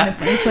was kind of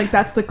funny. It's like,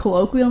 that's the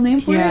colloquial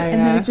name for it,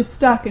 and then it just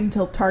stuck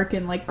until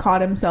Tarkin, like, caught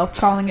himself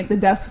calling it the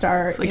Death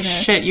Star. It's like,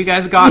 shit, you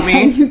guys got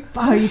me. You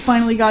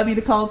finally got me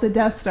to call it the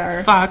Death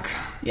Star. Fuck.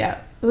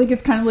 Yeah. Like,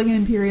 it's kind of like an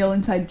Imperial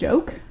inside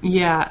joke.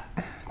 Yeah,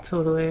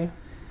 totally.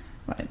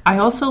 But I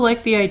also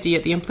like the idea,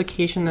 the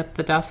implication that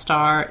the Death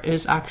Star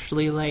is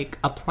actually, like,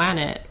 a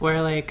planet where,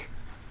 like,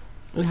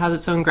 it has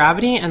its own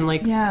gravity and,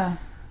 like,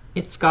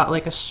 it's got,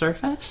 like, a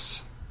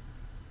surface.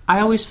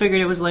 I always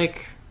figured it was,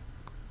 like,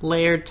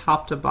 layered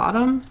top to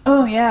bottom.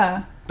 Oh,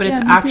 yeah. But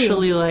it's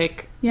actually,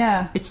 like...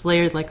 Yeah. It's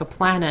layered like a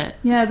planet.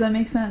 Yeah, that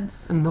makes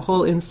sense. And the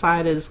whole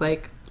inside is,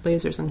 like...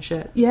 lasers and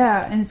shit.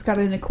 Yeah, and it's got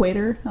an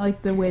equator. I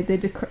like the way they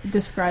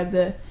describe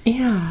the...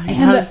 Yeah, it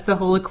has the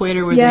whole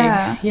equator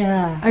where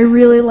I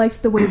really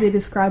liked the way they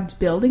described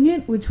building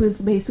it, which was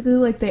basically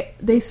like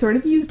they sort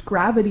of used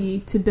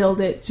gravity to build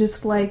it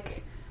just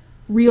like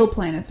real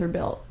planets are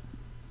built.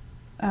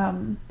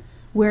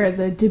 Where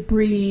the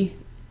debris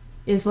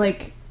is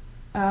like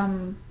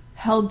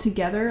held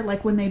together.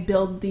 Like when they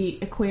build the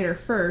equator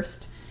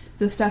first,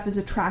 the stuff is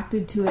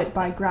attracted to it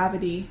by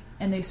gravity,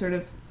 and they sort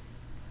of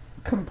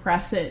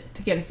compress it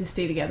to get it to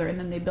stay together, and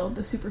then they build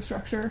the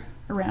superstructure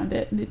around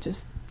it, and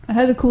it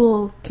had a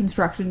cool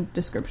construction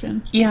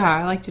description. Yeah,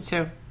 I liked it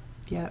too.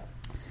 Yeah.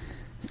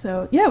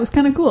 So yeah, it was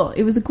kind of cool.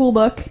 It was a cool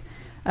book.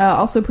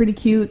 Also pretty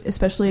cute,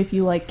 especially if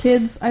you like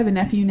kids. I have a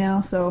nephew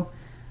now, so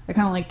I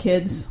kind of like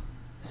kids.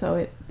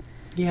 So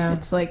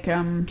it's like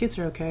kids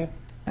are okay.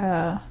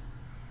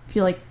 If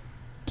you like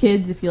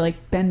kids, if you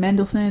like Ben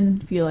Mendelsohn,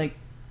 if you like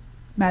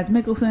Mads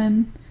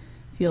Mikkelsen,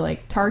 if you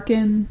like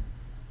Tarkin,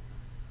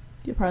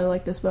 you'll probably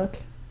like this book.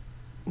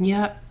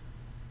 Yeah.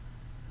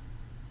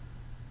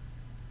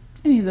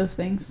 Any of those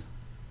things.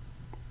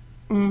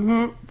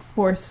 Mm-hmm.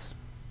 Force.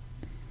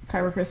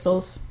 Kyber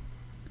crystals.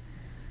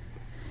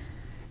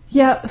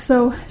 Yeah,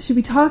 so should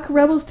we talk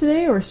Rebels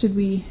today, or should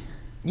we...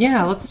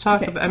 Yeah, let's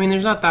talk about... I mean,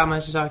 there's not that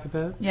much to talk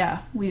about. Yeah,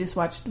 we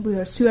watched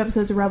 2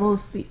 episodes of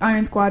Rebels, the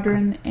Iron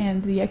Squadron,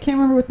 and I can't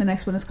remember what the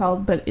next one is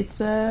called, but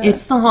it's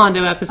It's the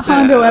Hondo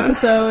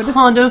episode.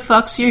 Hondo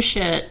fucks your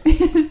shit.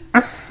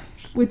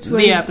 Which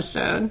was... The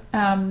episode.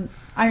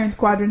 Iron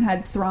Squadron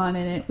had Thrawn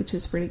in it, which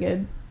is pretty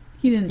good.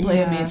 He didn't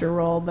play a major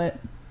role, but...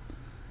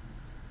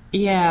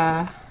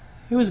 Yeah.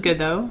 It was good,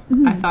 though.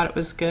 Mm-hmm. I thought it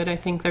was good. I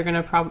think they're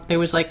going to they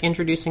was, like,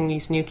 introducing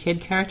these new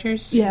kid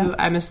characters. Yeah. Who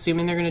I'm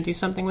assuming they're going to do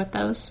something with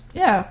those.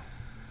 Yeah.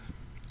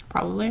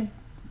 Probably.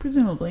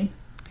 Presumably.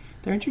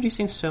 They're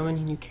introducing so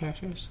many new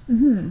characters.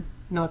 Mm-hmm.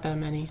 Not that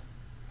many.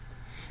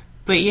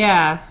 But,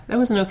 yeah, that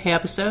was an okay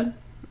episode.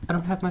 I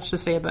don't have much to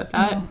say about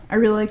that. No. I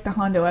really like the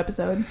Hondo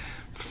episode.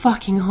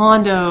 Fucking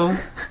Hondo.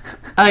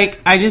 Like,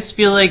 I just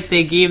feel like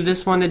they gave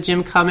this one to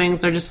Jim Cummings.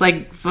 They're just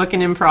like,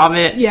 fucking improv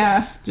it.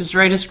 Yeah. Just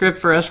write a script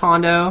for us,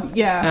 Hondo.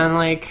 Yeah. And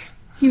like...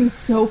 He was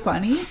so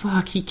funny.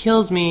 Fuck, he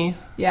kills me.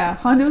 Yeah,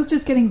 Hondo's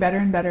just getting better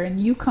and better. And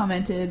you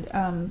commented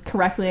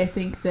correctly, I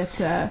think,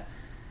 that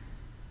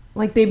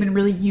like they've been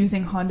really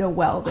using Hondo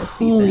well this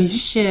season. Holy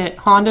shit.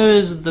 Hondo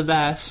is the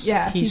best.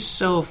 Yeah. He's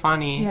so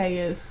funny. Yeah, he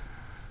is.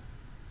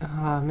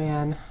 Oh,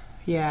 man.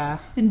 Yeah.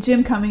 And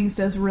Jim Cummings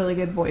does really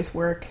good voice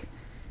work.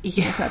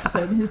 Yeah. This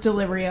episode. His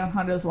delivery on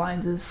Hondo's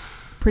lines is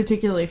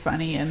particularly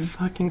funny and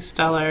fucking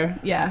stellar.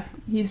 Yeah,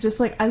 he's just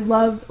like, I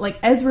love, like,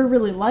 Ezra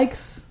really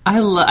likes. I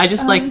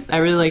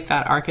really like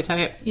that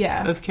archetype.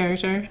 Yeah. Of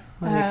character.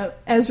 Like,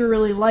 Ezra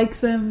really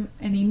likes him,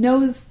 and he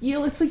knows.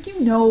 It's like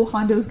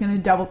Hondo's gonna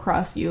double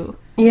cross you.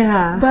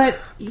 Yeah. But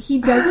he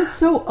does it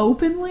so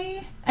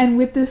openly and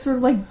with this sort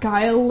of like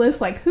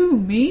guileless, like, who,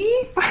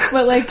 me?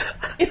 But like,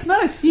 it's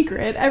not a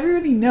secret.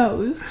 Everybody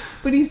knows.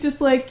 But he's just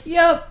like,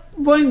 yep.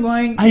 Boing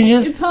boing.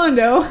 It's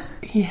Hondo.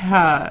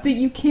 Yeah. That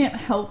you can't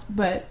help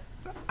but...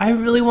 I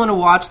really want to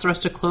watch the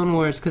rest of Clone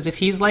Wars, because if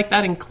he's like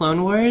that in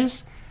Clone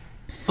Wars,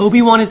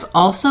 Obi-Wan is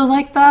also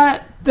like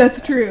that.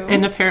 That's true.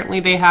 And apparently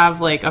they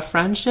have, like, a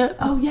friendship.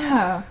 Oh,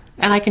 yeah.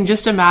 And I can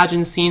just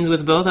imagine scenes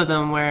with both of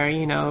them where,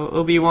 you know,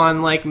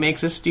 Obi-Wan, like,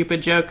 makes a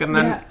stupid joke and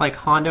then, like,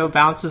 Hondo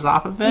bounces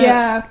off of it.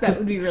 Yeah, that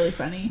would be really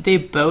funny. They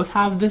both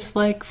have this,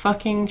 like,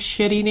 fucking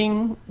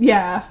shit-eating...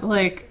 Yeah.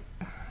 Like,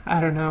 I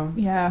don't know.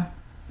 Yeah,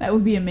 that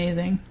would be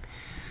amazing.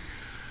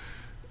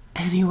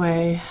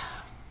 Anyway,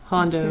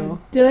 Hondo.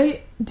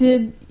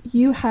 Did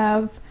you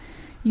have...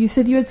 You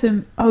said you had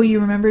some... Oh, you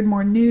remembered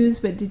more news,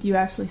 but did you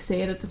actually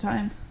say it at the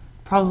time?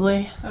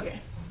 Probably.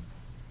 Okay.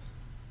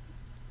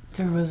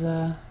 There was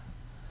a...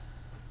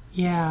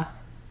 Yeah.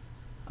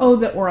 Oh,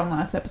 the Oral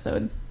Last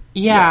episode.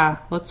 Yeah,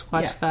 let's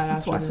watch that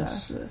after watch this. That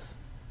after this.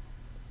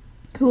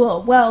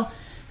 Cool. Well,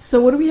 so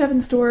what do we have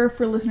in store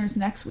for listeners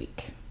next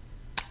week?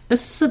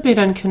 This is a bit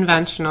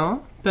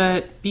unconventional,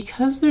 but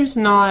because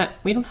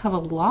we don't have a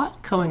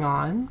lot going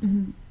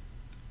on,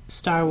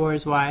 Star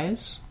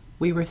Wars-wise,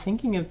 we were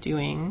thinking of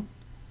doing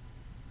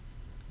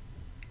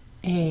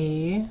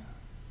a...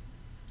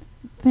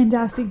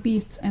 Fantastic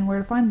Beasts and Where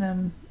to Find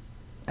Them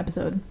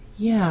episode.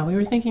 Yeah, we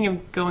were thinking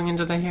of going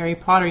into the Harry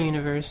Potter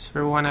universe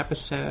for one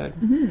episode.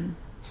 Mm-hmm.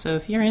 So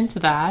if you're into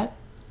that...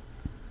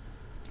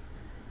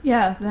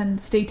 Yeah, then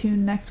stay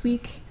tuned next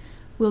week.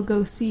 We'll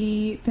go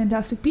see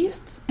Fantastic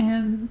Beasts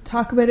and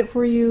talk about it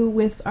for you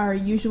with our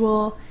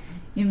usual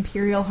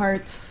Imperial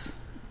Hearts...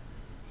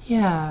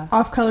 Yeah.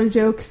 Off-color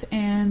jokes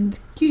and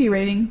cutie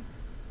rating.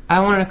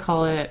 I wanted to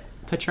call it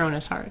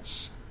Patronus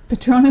Hearts.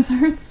 Patronus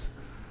Hearts?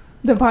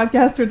 The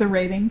podcast or the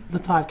rating? The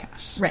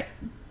podcast. Right.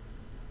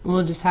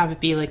 We'll just have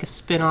it be like a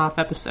spin-off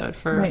episode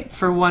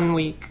for 1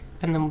 week,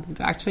 and then we'll be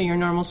back to your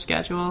normal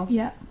schedule.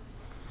 Yeah.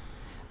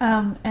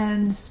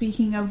 And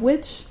speaking of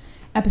which,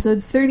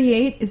 episode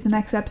 38 is the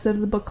next episode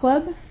of the book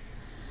club.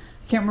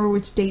 I can't remember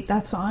which date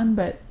that's on,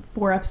 but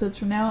 4 episodes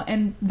from now,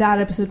 and that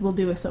episode will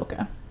do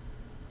Ahsoka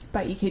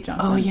by E.K.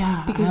 Johnson. Oh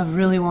yeah, because I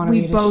really want to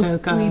read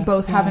Ahsoka. We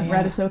both haven't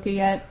read Ahsoka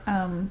yet.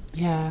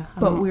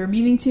 But we were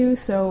meaning to,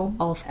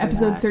 so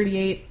episode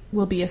 38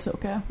 will be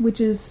Ahsoka, which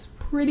is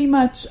pretty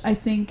much, I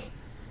think,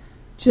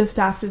 just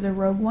after the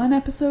Rogue One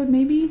episode,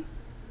 maybe.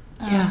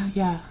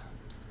 Yeah.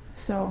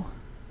 So.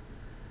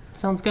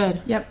 Sounds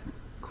good. Yep.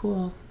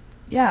 Cool.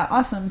 Yeah,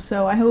 awesome.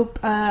 So I hope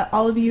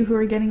all of you who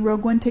are getting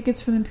Rogue One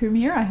tickets for the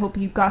premiere, I hope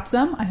you got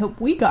some. I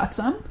hope we got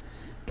some.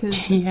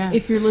 Because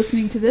if you're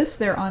listening to this,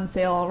 they're on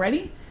sale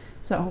already.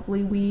 So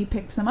hopefully we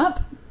picked some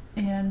up.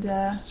 And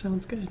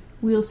sounds good.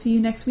 We'll see you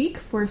next week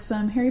for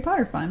some Harry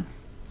Potter fun.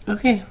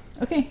 Okay.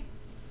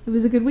 It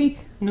was a good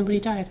week. Nobody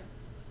died.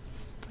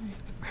 Bye.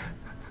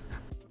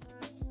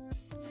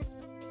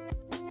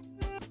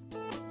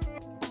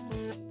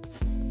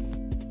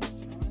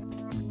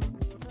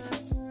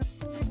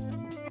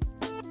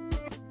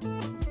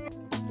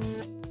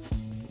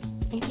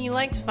 If you'd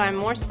like to find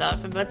more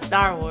stuff about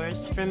Star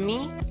Wars from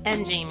me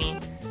and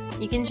Jayme,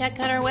 you can check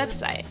out our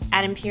website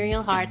at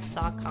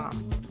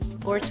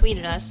imperialhearts.com or tweet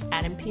at us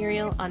at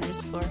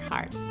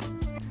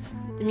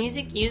imperial_hearts. The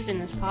music used in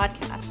this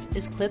podcast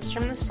is clips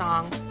from the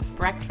song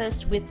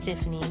Breakfast with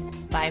Tiffany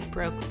by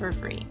Broke for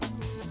Free.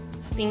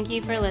 Thank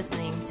you for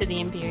listening to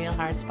the Imperial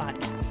Hearts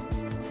podcast.